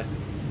down tonight.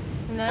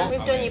 No,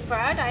 we've done you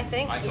proud, I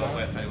think. I thought it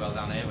went very well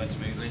down here, went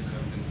smoothly.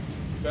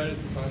 Very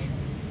professional.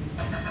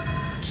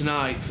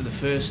 Tonight, for the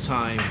first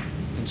time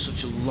in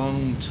such a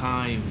long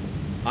time,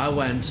 I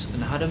went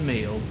and had a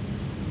meal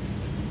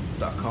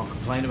that I can't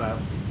complain about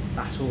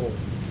at all.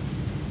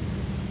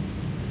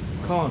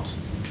 Can't.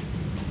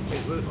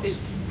 It's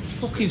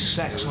fucking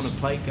sex on a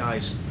plate,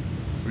 guys.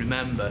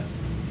 Remember,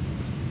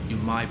 you're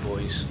my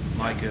boys,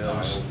 my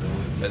girls.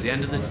 At the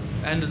end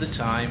of the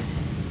time,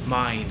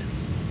 mine.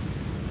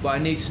 But I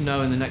need to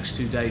know in the next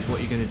 2 days what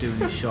you're going to do in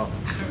this shop.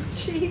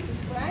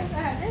 Jesus Christ,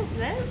 I don't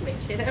know,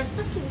 Richard. I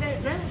fucking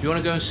don't know. If you want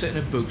to go and sit in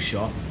a book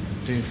shop,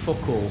 doing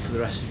fuck all for the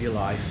rest of your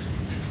life,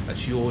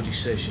 that's your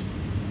decision.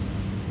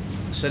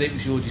 I said it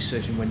was your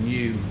decision when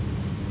you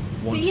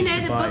wanted to buy. But you know,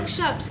 the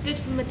bookshop's good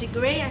for my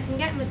degree. I can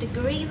get my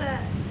degree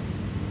there.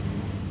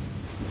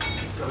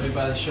 Got me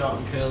by the short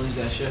and curlies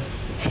there, chef.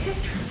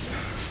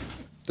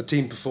 The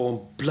team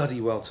performed bloody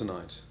well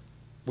tonight,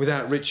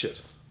 without Richard.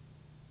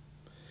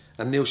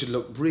 And Neil should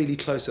look really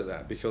close at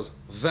that, because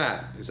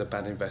that is a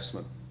bad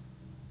investment.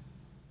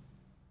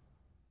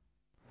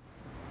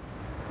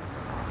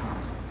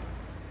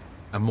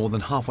 I'm more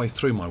than halfway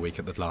through my week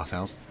at the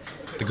Glasshouse.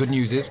 The good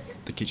news is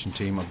the kitchen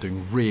team are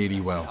doing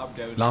really well.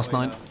 Last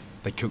night,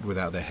 they cooked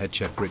without their head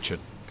chef Richard,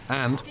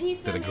 and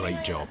did a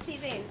great job.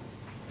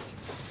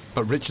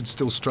 But Richard's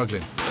still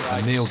struggling,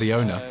 and Neil, the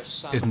owner,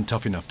 isn't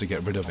tough enough to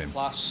get rid of him.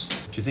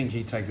 Do you think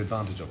he takes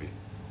advantage of you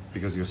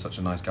because you're such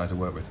a nice guy to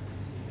work with?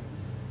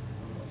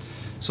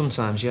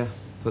 Sometimes, yeah.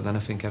 But then I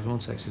think everyone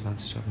takes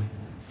advantage of me.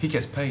 He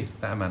gets paid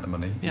that amount of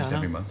money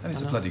every month, and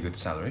it's a bloody good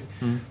salary.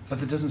 But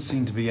there doesn't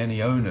seem to be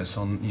any onus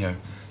on, you know,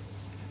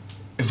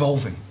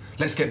 evolving.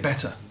 Let's get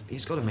better.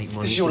 He's got to make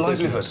money. This is your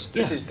livelihood.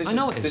 Yeah, I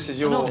know it is. This is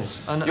your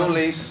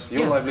lease,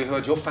 your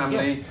livelihood, your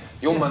family,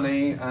 your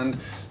money, and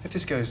if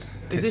this goes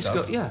tits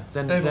up,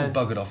 then they've all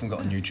buggered off and got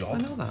a new job.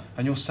 I know that.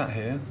 And you're sat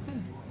here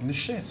in the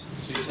shit. So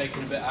you're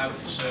taking a bit out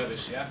for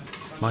service, yeah?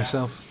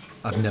 Myself,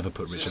 I'd never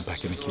put Richard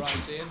back in the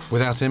kitchen.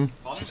 Without him,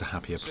 it's a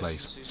happier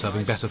place,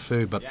 serving better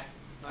food, but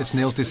it's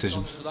Neil's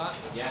decision.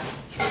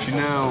 Do you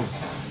now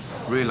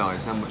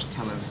realise how much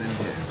talent's in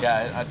here?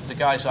 Yeah, the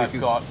guys I've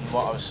got, and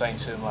what I was saying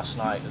to them last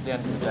night, at the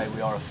end of the day,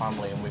 we are a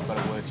family and we've got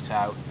to work it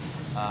out.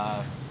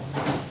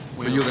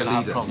 But you're the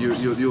leader.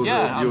 You're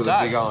the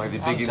big eye, the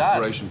big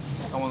inspiration.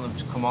 I want them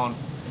to come on.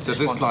 So if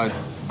this slides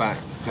back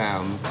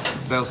down,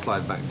 they'll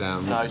slide back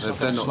down. No, it's not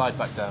going to slide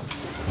back down.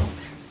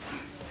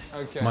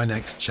 My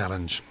next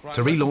challenge,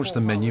 to relaunch the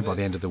menu by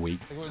the end of the week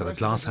so the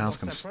Glasshouse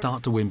can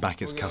start to win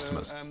back its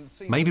customers.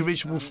 Maybe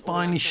Richard will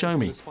finally show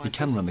me he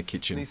can run the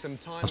kitchen.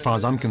 As far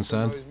as I'm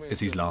concerned, it's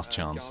his last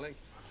chance.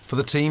 For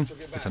the team,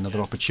 it's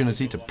another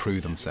opportunity to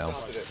prove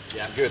themselves.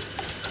 Yeah, good.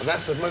 And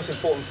that's the most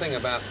important thing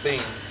about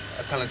being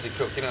a talented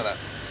cook, you know that?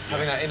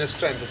 Having that inner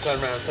strength to turn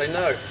around and say,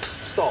 no,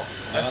 stop,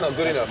 that's not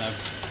good enough.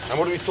 And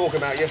what did we talk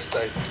about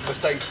yesterday?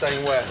 Mistakes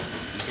staying where?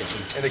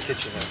 In the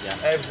kitchen,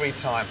 every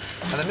time.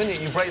 And the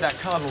minute you break that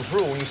cardinal's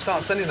rule and you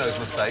start sending those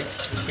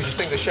mistakes because you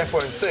think the chef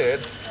won't see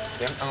it,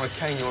 I'm going to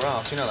cane your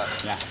ass, you know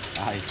that? Yeah,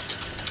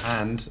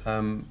 And,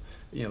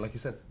 you know, like you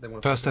said, they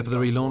want to... First step of the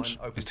relaunch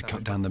is to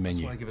cut down the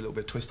menu. I want to give a little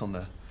bit of twist on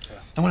there.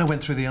 And when I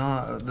went through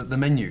the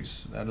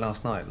menus late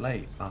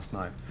last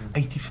night,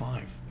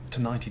 85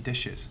 to 90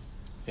 dishes.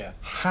 Yeah.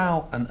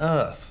 How on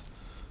earth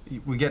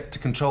we get to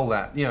control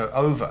that, you know,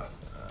 over,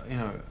 you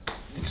know...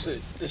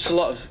 It's a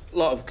lot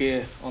of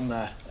gear on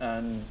there,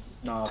 and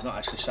no, I've not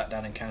actually sat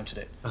down and counted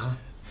it.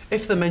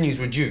 If the menu's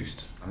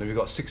reduced, and we've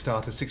got 6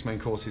 starters, 6 main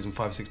courses, and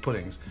 5 or 6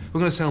 puddings,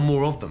 we're going to sell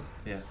more of them.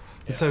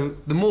 And so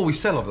the more we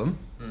sell of them,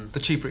 the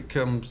cheaper it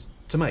comes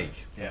to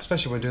make,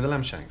 especially when we're doing the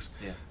lamb shanks.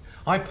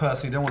 I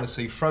personally don't want to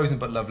see frozen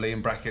but lovely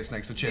in brackets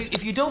next to chips.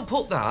 If you don't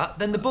put that,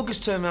 then the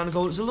buggers turn around and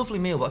go, it's a lovely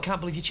meal, but I can't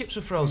believe your chips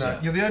were frozen. No,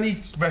 you're the only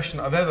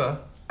restaurant I've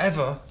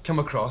ever come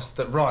across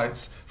that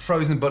writes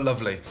frozen but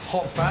lovely.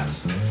 Hot fat,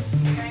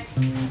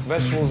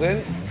 vegetables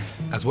in.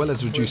 As well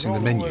as reducing the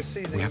menu,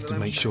 we have to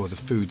make sure the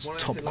food's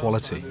top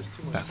quality.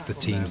 That's the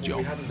team's job.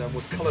 What we hadn't done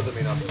was colour them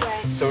enough.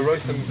 So we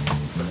roast them.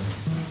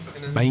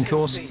 Main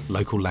course,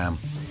 local lamb.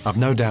 I've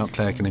no doubt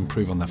Claire can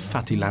improve on the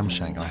fatty lamb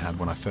shank I had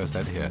when I first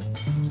ate here.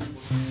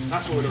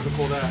 That's what we're looking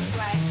for there.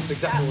 Right. That's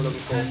exactly what we're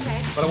looking for.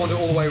 Okay. But I want it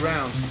all the way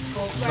round,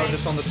 Right. not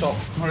just on the top.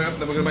 Hurry up,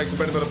 then we're going to make some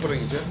bread and butter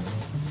puddings, yes?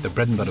 The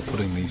bread and butter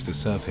pudding they used to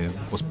serve here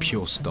was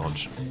pure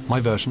stodge. My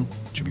version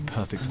should be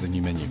perfect for the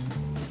new menu.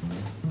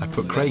 I've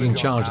put Craig in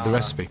charge of the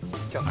recipe.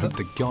 I hope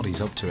to God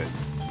he's up to it.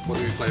 What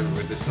do we flavour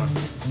with this time?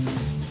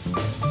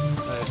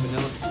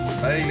 Vanilla.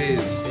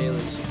 Baileys.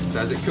 So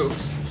as it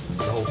cooks,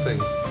 the whole thing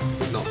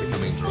is not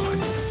becoming dry.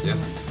 Yeah?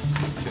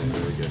 Okay,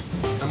 there we go.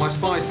 And my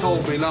spies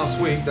told me last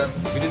week that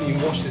we didn't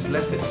even wash this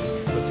lettuce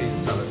for Caesar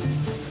salad.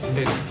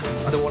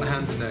 I don't want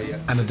hands in there yet.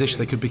 And a dish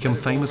they could become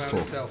famous for,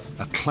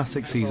 a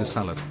classic Caesar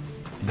salad.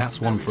 That's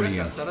one for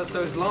Ian. Salad,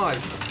 so it's live.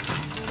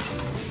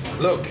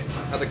 Look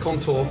at the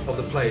contour of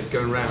the plate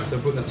going round. So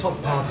we're putting the top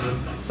part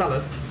of the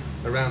salad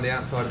around the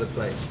outside of the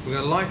plate. We're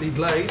going to lightly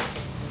glaze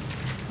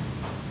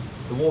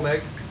the warm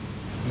egg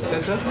in the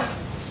centre,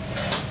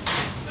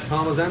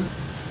 parmesan,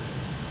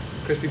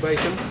 crispy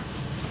bacon,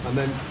 and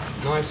then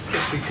nice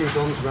crispy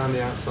croutons around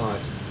the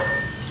outside.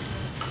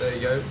 There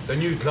you go. The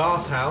new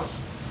Glasshouse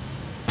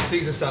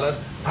Caesar salad.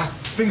 Ah,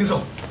 fingers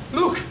on.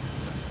 Look!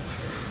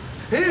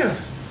 Here!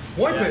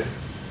 Wipe it!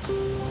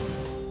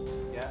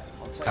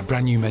 A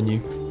brand new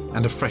menu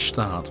and a fresh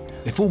start.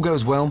 If all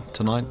goes well,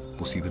 tonight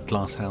we'll see the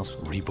Glasshouse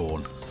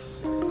reborn.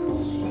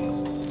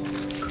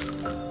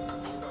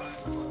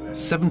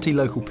 70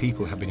 local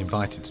people have been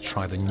invited to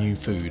try the new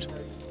food.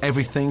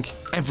 Everything,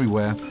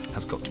 everywhere,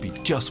 has got to be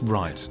just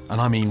right. And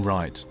I mean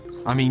right.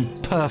 I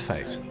mean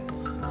perfect.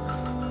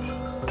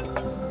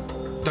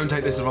 Don't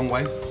take this the wrong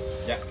way.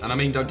 Yeah. And I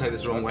mean don't take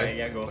this the wrong way.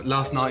 Yeah, go on. But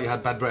last night you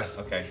had bad breath.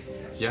 Okay.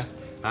 Yeah?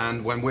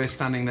 And when we're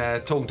standing there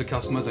talking to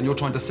customers and you're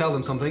trying to sell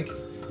them something,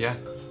 yeah,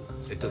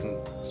 it doesn't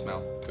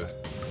smell good.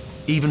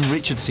 Even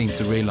Richard seems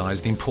to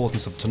realise the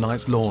importance of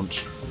tonight's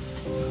launch.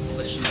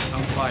 Listen,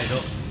 I'm fired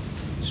up.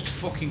 It's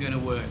fucking gonna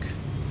work.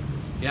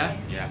 Yeah?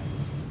 Yeah.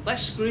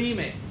 Let's scream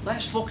it.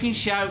 Let's fucking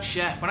shout,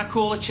 chef, when I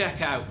call a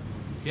check out.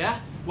 Yeah?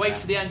 Wait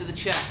for the end of the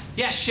check.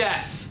 Yes,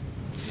 chef.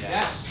 Yeah.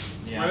 Yes.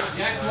 Yeah.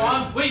 Yeah, come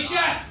on. We,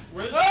 chef.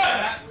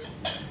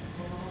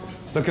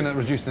 Looking at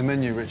reducing the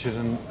menu, Richard,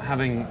 and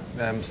having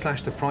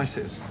slashed the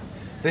prices,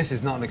 this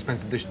is not an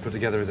expensive dish to put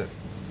together, is it?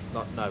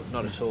 No,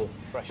 not at all.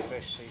 Fresh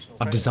fish, seasonal.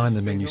 I've designed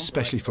the menu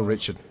specially for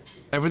Richard.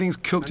 Everything's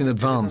cooked in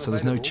advance, so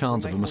there's no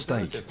chance of a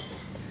mistake.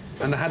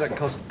 And the haddock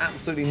cost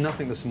absolutely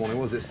nothing this morning.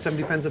 What was it,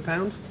 70 pence a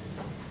pound?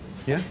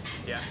 Yeah?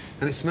 Yeah.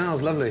 And it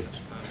smells lovely.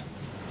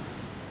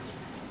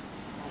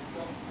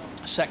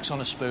 Sex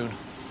on a spoon.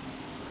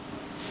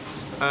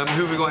 Who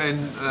have we got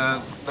in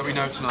that we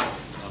know tonight?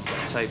 I've got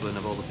a tabling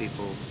of all the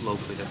people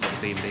locally that have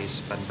got the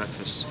B&Bs, bed and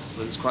breakfast.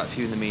 There's quite a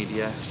few in the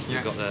media.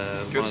 Yeah. We've got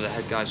one of the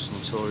head guys from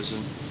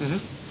tourism.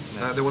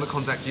 They want to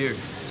contact you,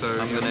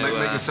 so you know,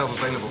 make yourself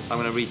available. I'm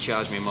going to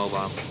recharge my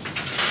mobile,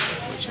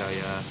 which I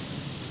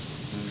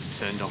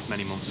turned off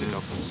many months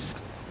ago.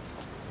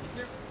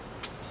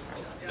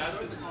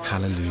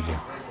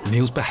 Hallelujah.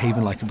 Neil's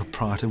behaving like a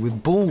proprietor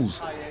with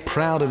balls,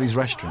 proud of his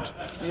restaurant.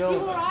 You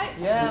all right?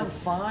 Yeah, I'm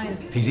fine.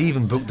 He's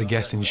even booked the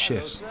guests in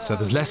shifts, so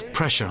there's less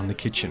pressure on the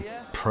kitchen.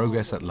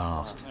 Progress at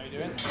last.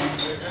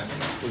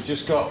 We've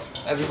just got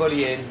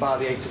everybody in by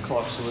the 8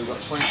 o'clock, so we've got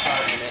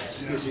 25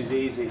 minutes. This is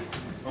easy.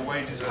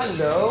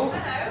 Hello.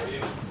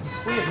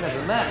 We have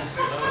never met.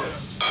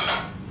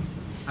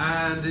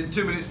 And in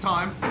 2 minutes'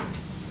 time,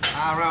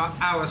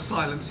 our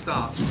silence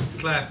starts.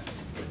 Claire?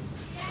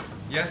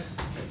 Yes?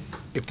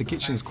 If the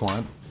kitchen's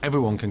quiet,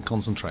 everyone can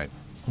concentrate.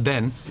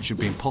 Then it should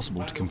be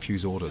impossible to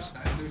confuse orders.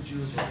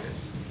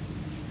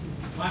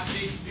 Mash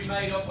needs to be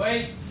made up,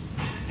 wait.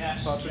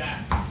 Yes.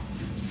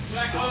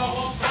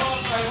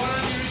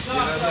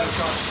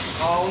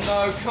 Oh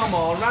no, come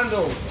on,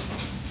 Randall!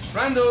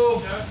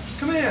 Randall!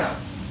 Come here!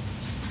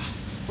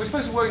 We're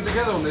supposed to be working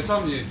together on this,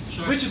 aren't you?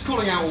 Sure. Richard's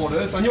calling out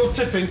orders and you're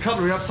tipping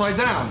cutlery upside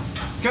down.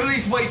 Can at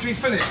least wait till he's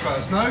finished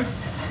first, no?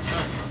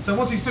 Sure. So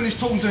once he's finished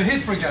talking to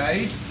his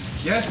brigade,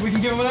 yes, we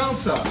can give him an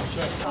answer.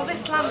 Sure. Well,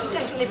 this lamb's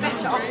definitely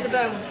better off the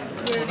bone.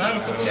 It really is.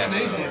 Yes,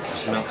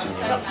 it's melting.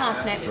 I've got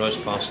parsnip.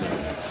 Roast parsnip.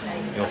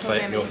 Your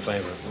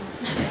favourite.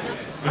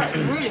 It's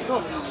really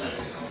good.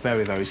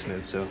 Very, very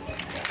smooth, so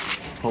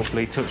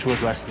hopefully, touch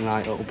wood, rest of the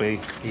night, it'll be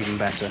even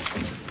better.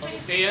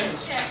 Ian,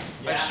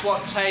 let's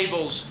swap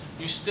tables.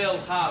 You still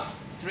have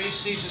 3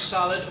 Caesar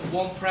salad and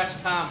 1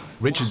 pressed ham.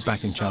 Richard's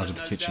back in charge of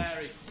the kitchen.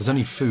 There's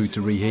only food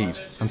to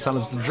reheat and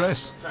salads to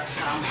dress.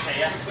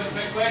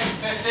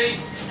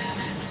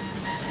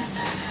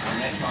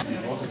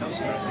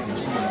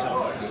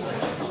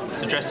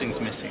 The dressing's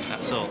missing,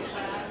 that's all.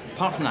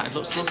 apart from that, it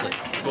looks lovely.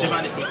 Do you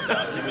mind if we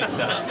start? Can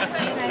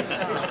we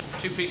start?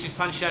 2 pieces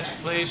pancetta,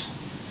 please.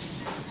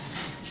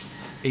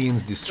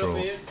 Ian's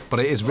distraught, but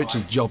it is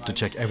Richard's job to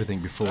check everything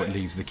before it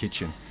leaves the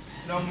kitchen.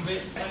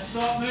 Let's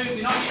start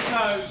moving on your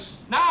toes.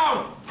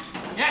 Now!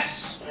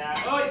 Yes!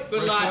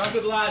 Good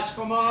lads,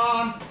 come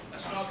on.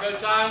 Let's not go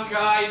down,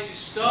 guys. It's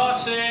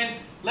starting.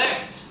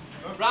 Lift.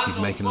 Randall, He's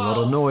making a lot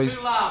of noise.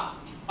 2 lamb.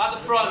 At the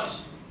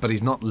front. But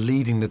he's not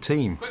leading the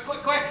team.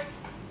 Quick.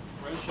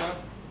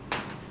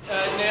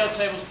 Nail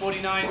tables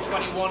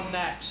 49-21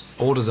 next.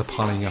 Orders are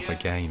piling up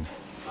again.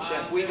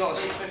 Chef, we got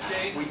to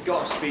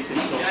speed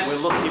this up. Yes. We're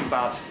looking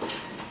bad.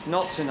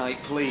 Not tonight,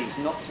 please.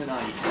 Not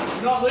tonight.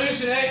 We're not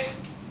losing it.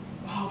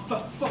 Oh, for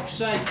fuck's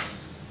sake.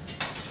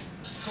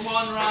 Come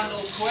on,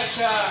 Randall,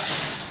 quicker.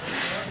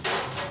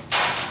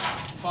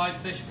 5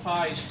 fish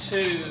pies,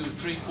 2,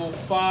 3, 4,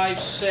 5,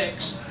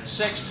 6.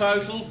 6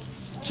 total.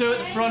 2 at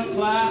the front,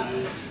 Claire.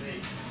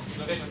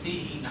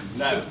 15.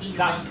 No,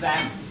 that's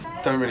them.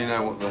 Don't really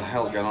know what the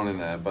hell's going on in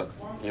there, but,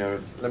 you know,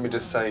 let me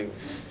just say,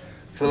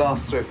 for the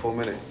last 3 or 4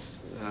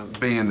 minutes,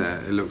 being in there,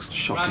 it looks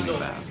shockingly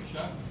bad.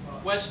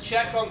 Where's the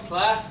check on,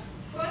 Claire?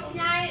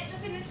 49, it's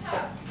up in the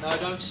top. No,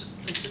 don't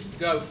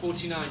go.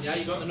 49, yeah?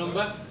 You got the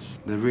number?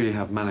 They really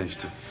have managed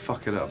to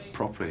fuck it up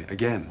properly,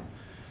 again.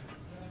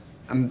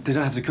 And they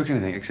don't have to cook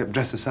anything except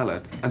dress a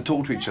salad and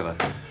talk to each other.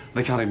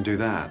 They can't even do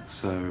that,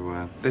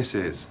 so this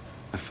is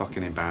a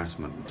fucking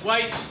embarrassment.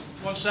 Wait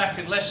 1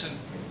 second, listen.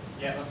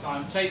 Yeah, that's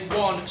fine. Take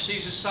 1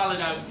 Caesar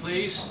salad out,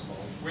 please.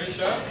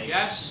 Waiter.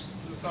 Yes.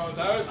 Caesar salad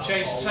out.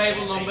 Change the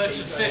table number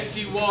to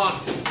 51.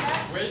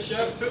 Waiter,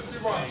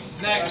 51.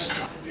 Next.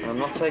 I'm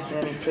not taking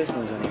any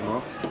prisoners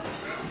anymore.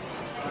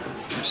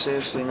 I'm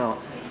seriously not.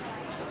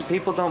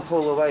 People don't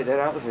pull away, they're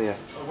out of here.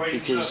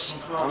 Because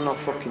I'm not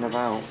fucking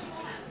about.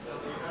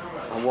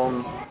 I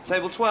won.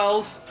 Table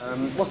 12.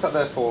 What's that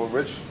there for,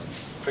 Rich?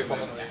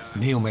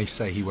 Neil may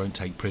say he won't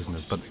take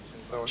prisoners, but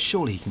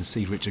surely he can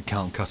see Richard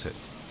can't cut it.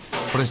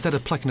 But instead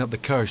of plucking up the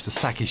courage to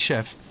sack his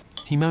chef,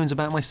 he moans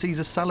about my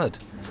Caesar salad.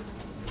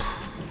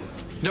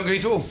 You're not going to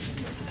eat all?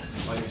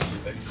 Why is it too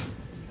big?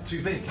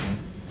 Too big?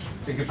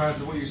 In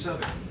comparison to what you were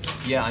serving?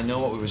 Yeah, I know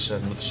what we were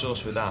serving, but the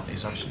sauce with that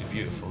is absolutely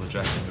beautiful. The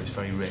dressing, but it's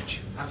very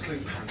rich.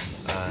 Absolute pants.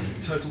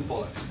 Total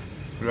bollocks.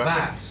 Right.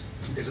 That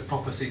is a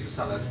proper Caesar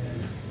salad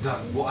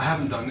done. What I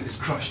haven't done is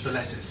crush the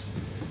lettuce.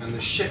 And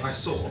the shit I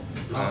saw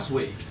last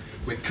week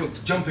with cooks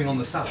jumping on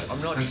the salad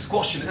and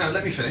squashing it. No,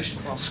 let me finish.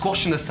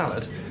 Squashing the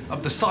salad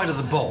up the side of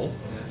the bowl,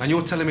 and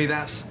you're telling me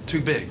that's too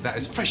big. That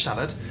is fresh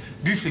salad,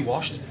 beautifully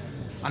washed,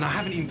 and I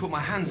haven't even put my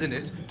hands in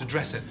it to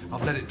dress it.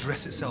 I've let it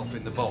dress itself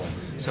in the bowl.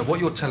 So what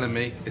you're telling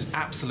me is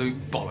absolute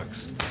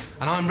bollocks.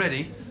 And I'm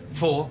ready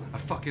for a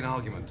fucking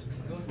argument.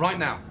 Right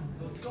now.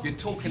 You're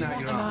talking out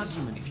your ass.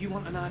 If you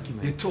want an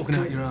argument, you're talking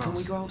out your ass. Can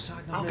we go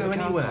outside now? I'll go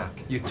anywhere.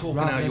 You're talking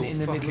out your in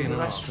the middle of the ass.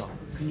 restaurant.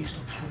 Can you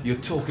stop talking? You're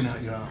talking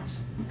out your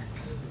ass.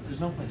 There's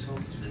no point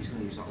talking to me. He's going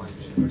to use that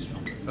language in the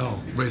restaurant.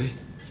 Oh, really?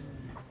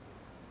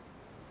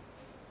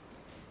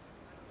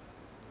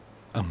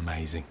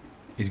 Amazing.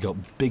 He's got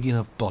big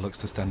enough bollocks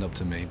to stand up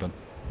to me, but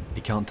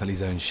he can't tell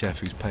his own chef,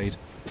 who's paid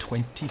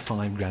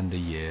 25 grand a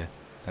year,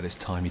 that it's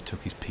time he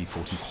took his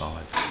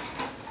P45.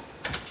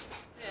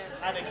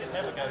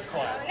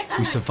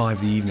 We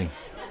survived the evening,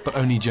 but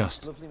only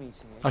just.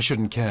 I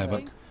shouldn't care,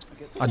 but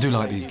I do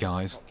like these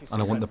guys,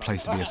 and I want the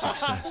place to be a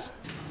success.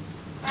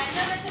 Right,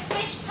 so there's a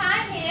fish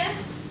pie here.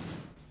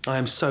 I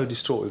am so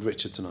distraught with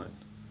Richard tonight.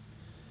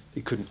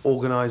 He couldn't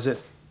organise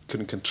it,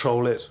 couldn't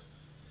control it,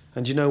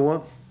 and you know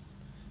what?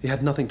 He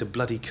had nothing to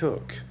bloody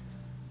cook.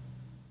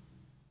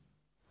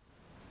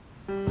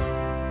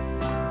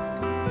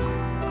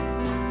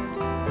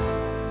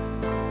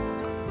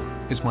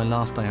 It's my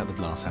last day at the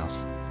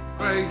Glasshouse.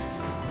 Hey,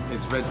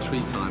 it's red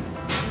tree time.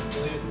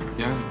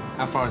 Yeah?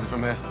 How far is it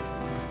from here?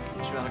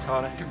 Just around the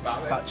corner.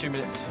 About 2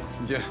 minutes.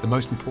 Yeah. The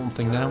most important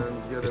thing now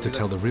is to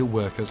tell the real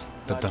workers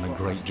they've done a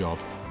great job.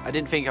 I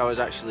didn't think I was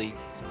actually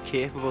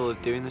capable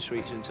of doing the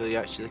sweets until you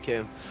actually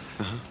came.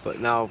 But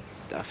now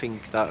I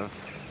think that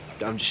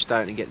I'm just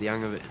starting to get the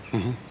hang of it.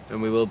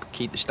 And we will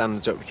keep the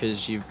standards up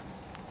because you've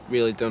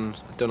really done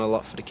a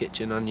lot for the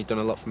kitchen and you've done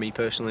a lot for me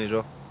personally as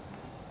well.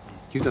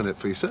 You've done it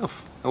for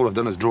yourself. All I've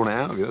done is drawn it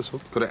out of you, that's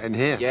all. Got it in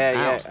here.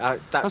 Yeah,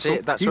 that's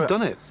it. That's You've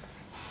done it.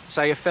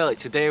 So I felt like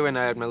today when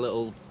I had my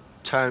little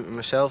time to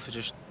myself, I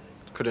just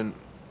couldn't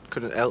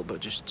help but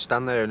just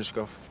stand there and just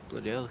go,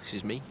 bloody hell, this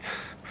is me.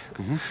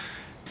 You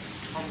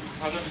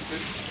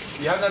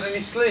haven't had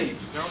any sleep?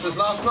 No. Since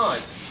last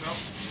night?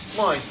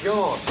 No. My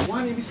God. Why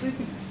haven't you been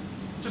sleeping?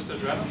 Just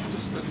adrenaline,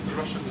 just the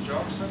rush of the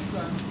job. So,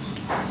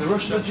 the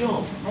rush of the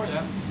job? Oh,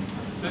 yeah.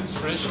 The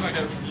inspiration I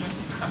get from you.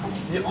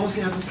 You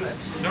honestly haven't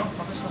slept? No,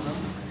 honestly no.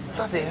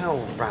 Bloody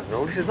hell,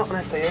 Brandon. This is not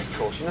an SAS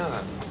course, you know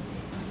that?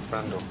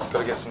 Brandon,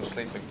 gotta get some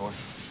sleep, big boy.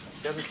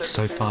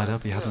 So fired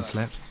up he hasn't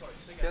slept?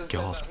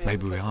 God,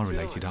 maybe we are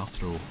related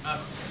after all.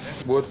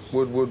 Wood,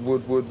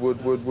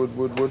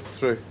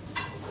 through.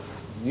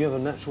 You have a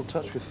natural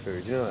touch with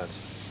food, you know that?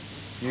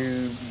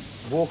 You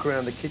walk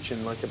around the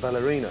kitchen like a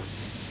ballerina.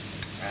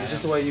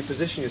 Just the way you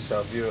position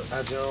yourself, you're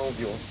agile,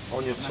 you're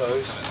on your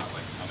toes.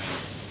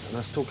 And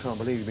I still can't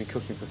believe you've been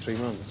cooking for 3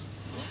 months.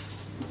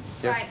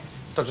 Yeah. Right.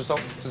 Touch of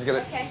salt, just to get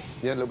it. Okay.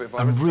 Yeah, a little bit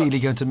I'm vibrant. really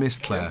going to miss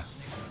Claire.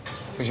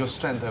 Because your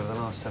strength over the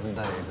last 7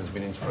 days has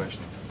been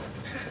inspirational.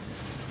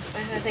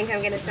 I think I'm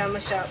going to sell my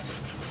shop.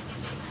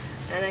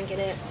 And I'm going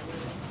to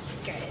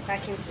get it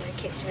back into the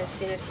kitchen as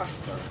soon as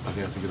possible. I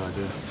think that's a good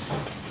idea.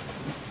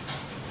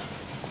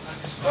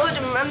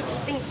 Gordon Ramsay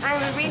thinks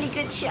I'm a really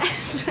good chef.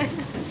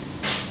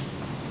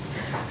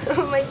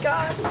 Oh my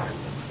God.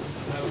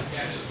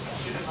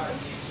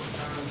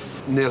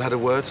 Neil had a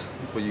word.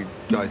 Well, you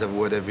guys have a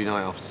word every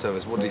night after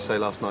service. What did he say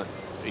last night?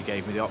 He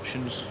gave me the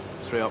options,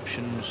 3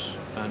 options,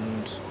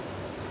 and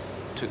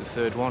took the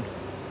 3rd one.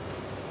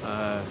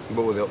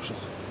 What were the options?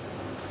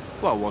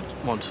 Well,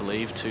 one to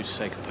leave, 2 to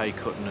take a pay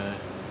cut and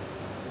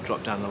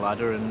drop down the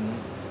ladder, and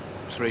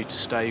 3 to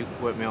stay,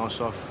 work my arse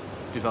off,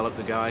 develop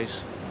the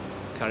guys,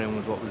 carry on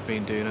with what we've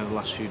been doing over the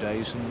last few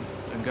days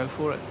and go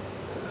for it.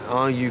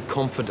 Are you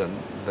confident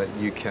that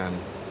you can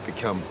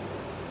become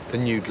the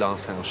new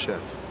Glasshouse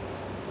chef?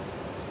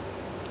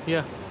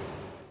 Yeah.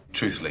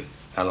 Truthfully,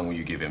 how long will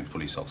you give him to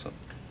pull his socks up?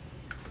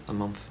 A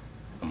month.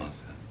 A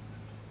month.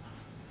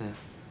 Yeah.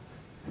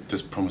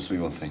 Just promise me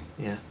one thing.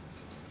 Yeah.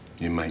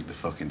 You make the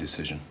fucking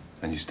decision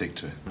and you stick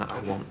to it. I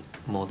want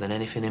more than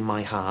anything in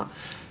my heart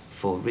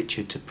for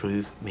Richard to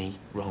prove me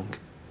wrong.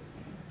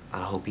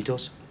 And I hope he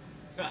does.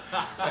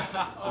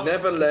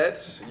 Never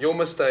let your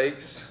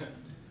mistakes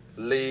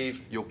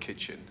leave your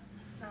kitchen.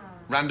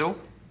 Randall,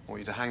 I want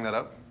you to hang that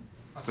up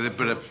with a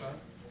bit of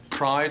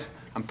pride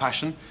and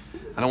passion,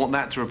 and I want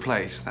that to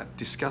replace that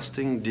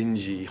disgusting,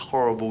 dingy,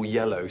 horrible,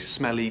 yellow,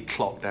 smelly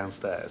clock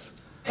downstairs.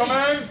 Come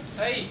in!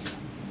 Hey!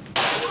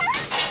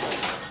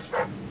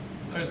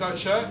 Who's that,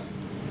 chef?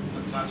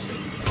 Fantastic.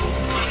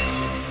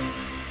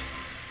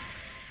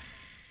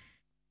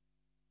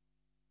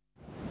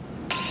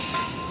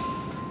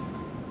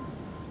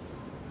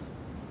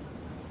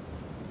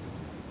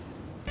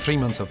 Three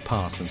months have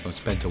passed since I've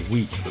spent a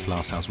week at the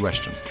Glasshouse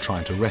restaurant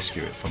trying to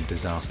rescue it from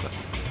disaster.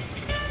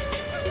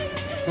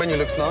 Menu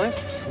looks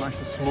nice, nice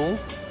and small.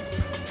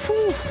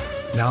 Whew.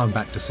 Now I'm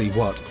back to see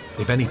what,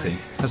 if anything,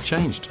 has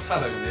changed.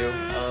 Hello, Neil.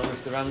 Hello,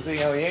 Mr. Ramsay.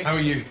 How are you? How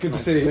are you? Good to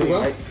see you.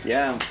 Well?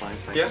 Yeah, I'm fine,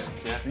 thanks.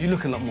 Yeah? You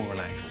look a lot more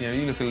relaxed. You know,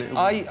 you look a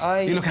little...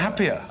 you look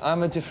happier.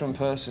 I'm a different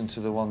person to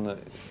the one that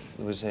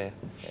was here.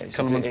 It's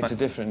a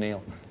different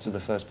Neil to the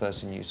first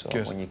person you saw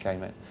when you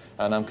came in.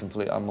 And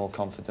I'm more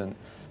confident.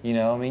 You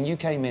know, I mean, you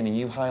came in and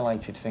you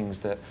highlighted things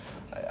that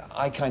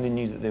I kind of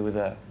knew that they were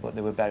there, but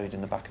they were buried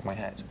in the back of my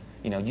head.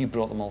 You know, you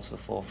brought them all to the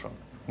forefront.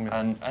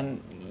 Yeah.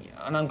 And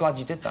I'm glad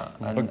you did that.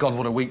 But God,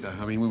 what a week, though.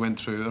 I mean, we went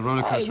through a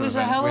roller coaster It was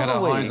event. a hell of a week. We had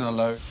our highs and our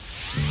lows.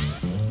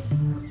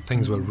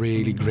 Things were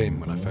really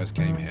grim when I first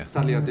came here.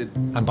 Sadly, I did.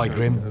 And by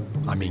grim,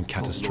 I mean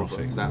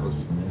catastrophic. That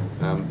was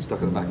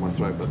stuck at the back of my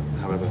throat, but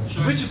however.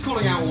 Richard's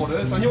calling out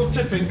orders and you're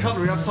tipping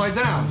cutlery upside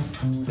down.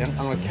 Yeah,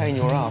 I'm going to cane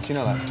your ass, you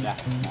know that? Yeah.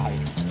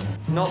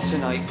 Not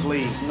tonight,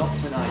 please, not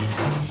tonight.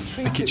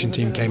 The kitchen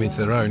team came into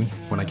their own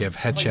when I gave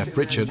head chef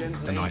Richard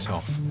the night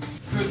off.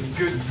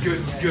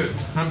 Good.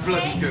 I'm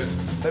bloody good.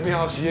 Let me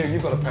ask you,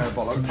 you've got a pair of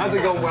bollocks. Has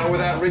it gone well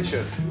without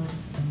Richard?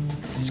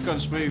 It's gone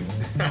smooth.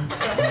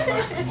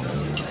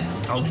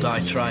 I'll die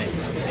trying.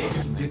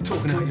 You're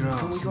talking out your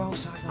ass.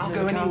 I'll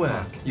go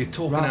anywhere. You're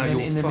talking out your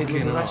in the middle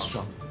of the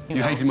restaurant.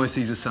 You hated my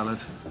Caesar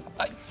salad.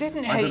 I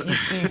didn't hate your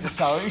Caesar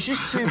salad. It was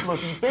just too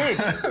bloody big.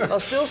 I'll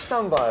still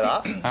stand by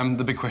that.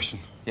 The big question.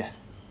 Yeah.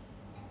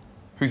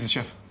 Who's the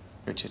chef?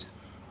 Richard.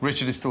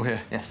 Richard is still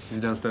here? Yes. Is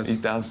he downstairs? He's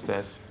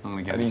downstairs. I'm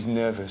gonna get And he's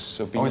nervous,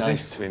 so be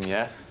nice to him,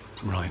 yeah?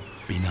 Right,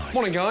 be nice.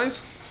 Morning,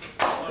 guys.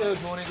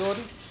 Good morning,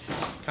 Gordon.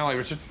 How are you,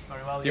 Richard?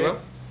 Very well, You well?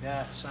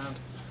 Yeah, sound.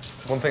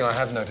 One thing I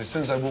have noticed, as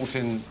soon as I walked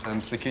in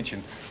to the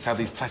kitchen, is how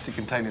these plastic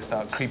containers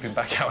start creeping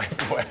back out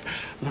everywhere.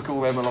 Look at all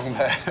them along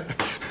there.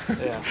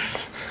 Yeah.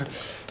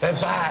 They're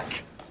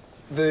back.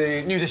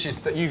 The new dishes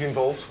that you've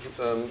involved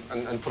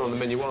and put on the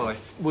menu, what are they?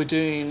 We're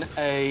doing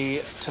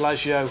a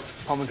Taleggio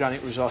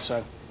pomegranate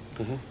risotto.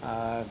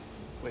 That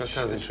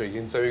sounds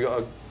intriguing. So we've got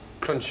a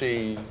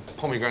crunchy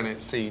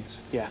pomegranate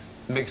seeds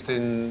mixed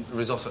in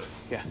risotto.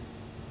 Yeah.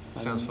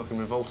 Sounds fucking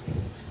revolting.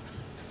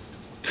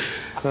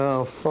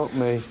 Oh, fuck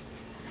me.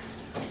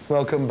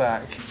 Welcome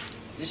back.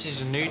 This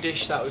is a new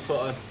dish that we put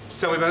on.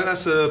 Tell me about it.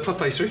 That's a puff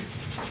pastry.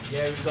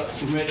 Yeah, we've got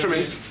some red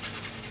trimmings.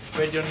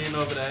 Red onion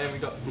over there, and we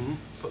got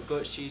put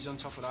goat's cheese on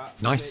top of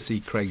that. Nice to see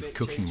Craig's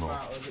cooking more.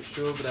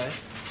 Over there.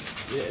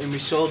 Yeah, and we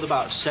sold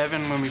about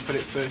 7 when we put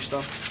it first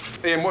on.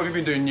 Ian, what have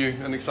you been doing new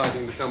and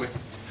exciting to tell me?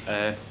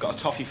 Got a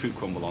toffee fruit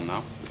crumble on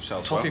now.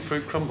 Toffee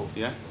fruit crumble?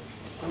 Yeah.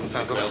 That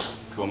sounds lovely.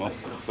 Come up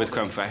with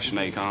creme fraiche,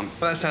 no you can't.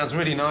 Well, that sounds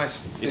really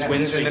nice. It's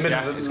in the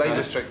middle of the Lake great.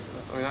 District.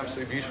 I mean,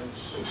 absolutely beautiful.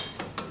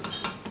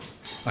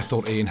 I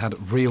thought Ian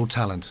had real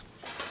talent.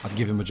 I'd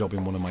give him a job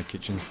in one of my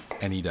kitchens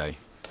any day.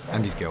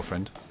 And his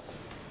girlfriend.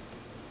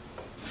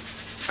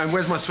 And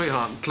where's my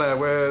sweetheart, Claire?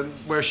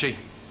 Where's she?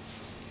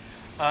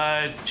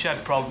 She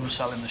had problems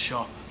selling the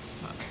shop.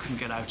 Couldn't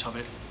get out of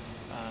it.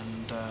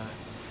 And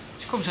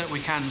she's Comes in at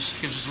weekends,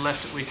 gives us a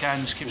lift at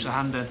weekends, keeps her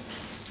hand in.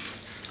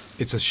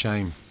 It's a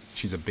shame.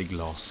 She's a big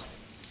loss.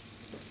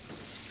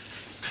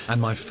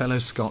 And my fellow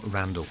Scot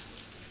Randall.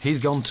 He's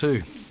gone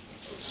too.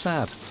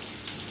 Sad.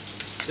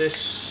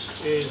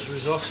 This is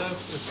risotto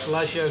with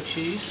taleggio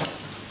cheese,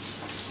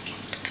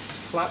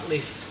 flat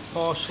leaf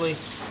parsley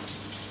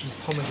and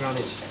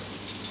pomegranate.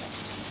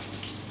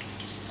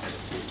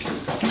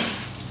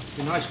 It'd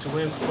be nice to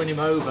win him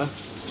over.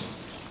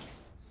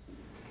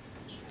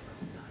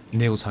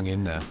 Neil's hung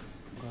in there,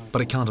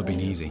 but it can't have been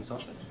easy.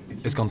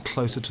 It's gone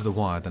closer to the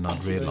wire than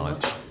I'd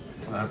realised.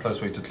 How close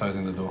were you to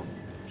closing the door?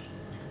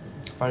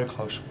 Very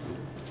close.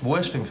 The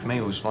worst thing for me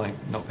was like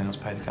not being able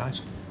to pay the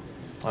guys.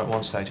 Like, at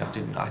one stage, I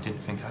didn't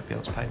think I'd be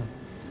able to pay them.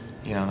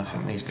 You know, and I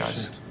think these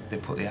guys, they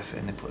put the effort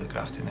in, they put the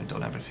graft in, they've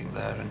done everything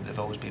there, and they've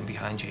always been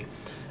behind you.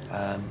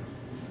 And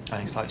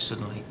it's like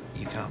suddenly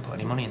you can't put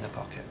any money in their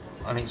pocket.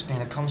 And it's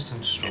been a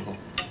constant struggle.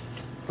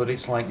 But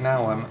it's like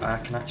now I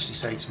can actually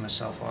say to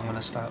myself, well, I'm going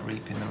to start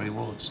reaping the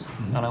rewards,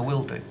 and I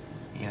will do.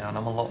 You know, and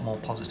I'm a lot more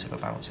positive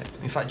about it.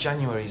 In fact,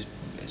 January's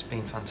it's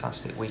been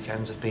fantastic.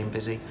 Weekends have been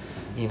busy.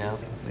 You know,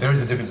 there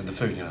is a difference in the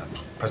food. You know,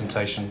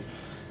 presentation.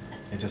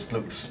 It just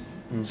looks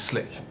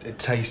slick. It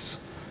tastes,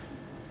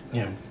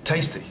 you know,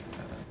 tasty.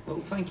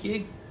 Well, thank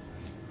you.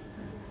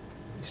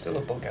 You're still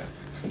a bugger.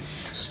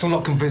 Still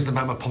not convinced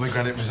about my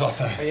pomegranate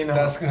risotto. You know,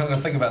 I'm going to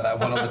think about that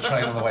one on the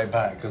train on the way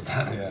back, because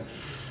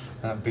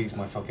that beats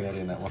my fucking head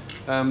in, that one.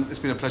 It's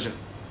been a pleasure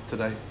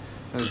today,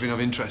 and it's been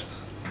of interest.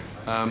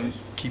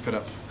 Keep it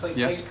up. Clink,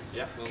 yes? clink.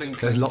 Yeah. Clink,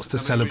 There's clink. lots to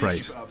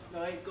celebrate.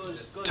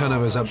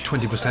 Turnover's up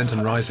 20%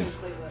 and rising.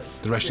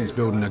 The restaurant's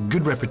building a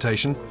good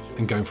reputation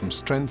and going from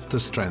strength to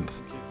strength.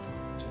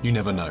 You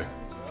never know.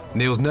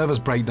 Neil's nervous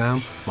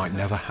breakdown might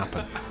never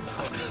happen.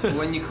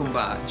 When you come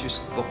back,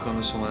 just book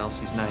under someone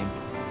else's name.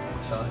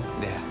 Shall I?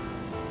 Yeah.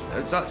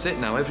 That's it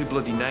now. Every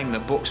bloody name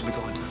that books will be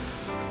going,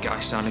 guy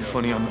sounded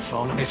funny on the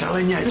phone. I'm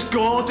telling you, it's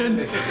Gordon!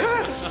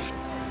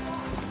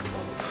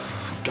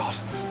 God,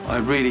 I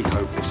really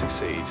hope they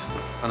succeed,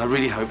 and I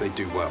really hope they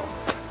do well.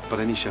 But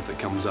any chef that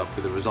comes up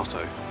with a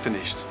risotto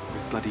finished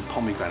with bloody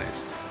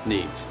pomegranates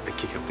needs a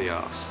kick up the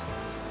arse.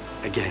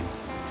 Again.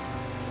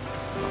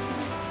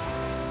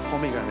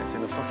 Pomegranates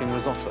in a fucking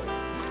risotto.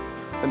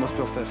 They must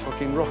be off their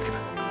fucking rocker.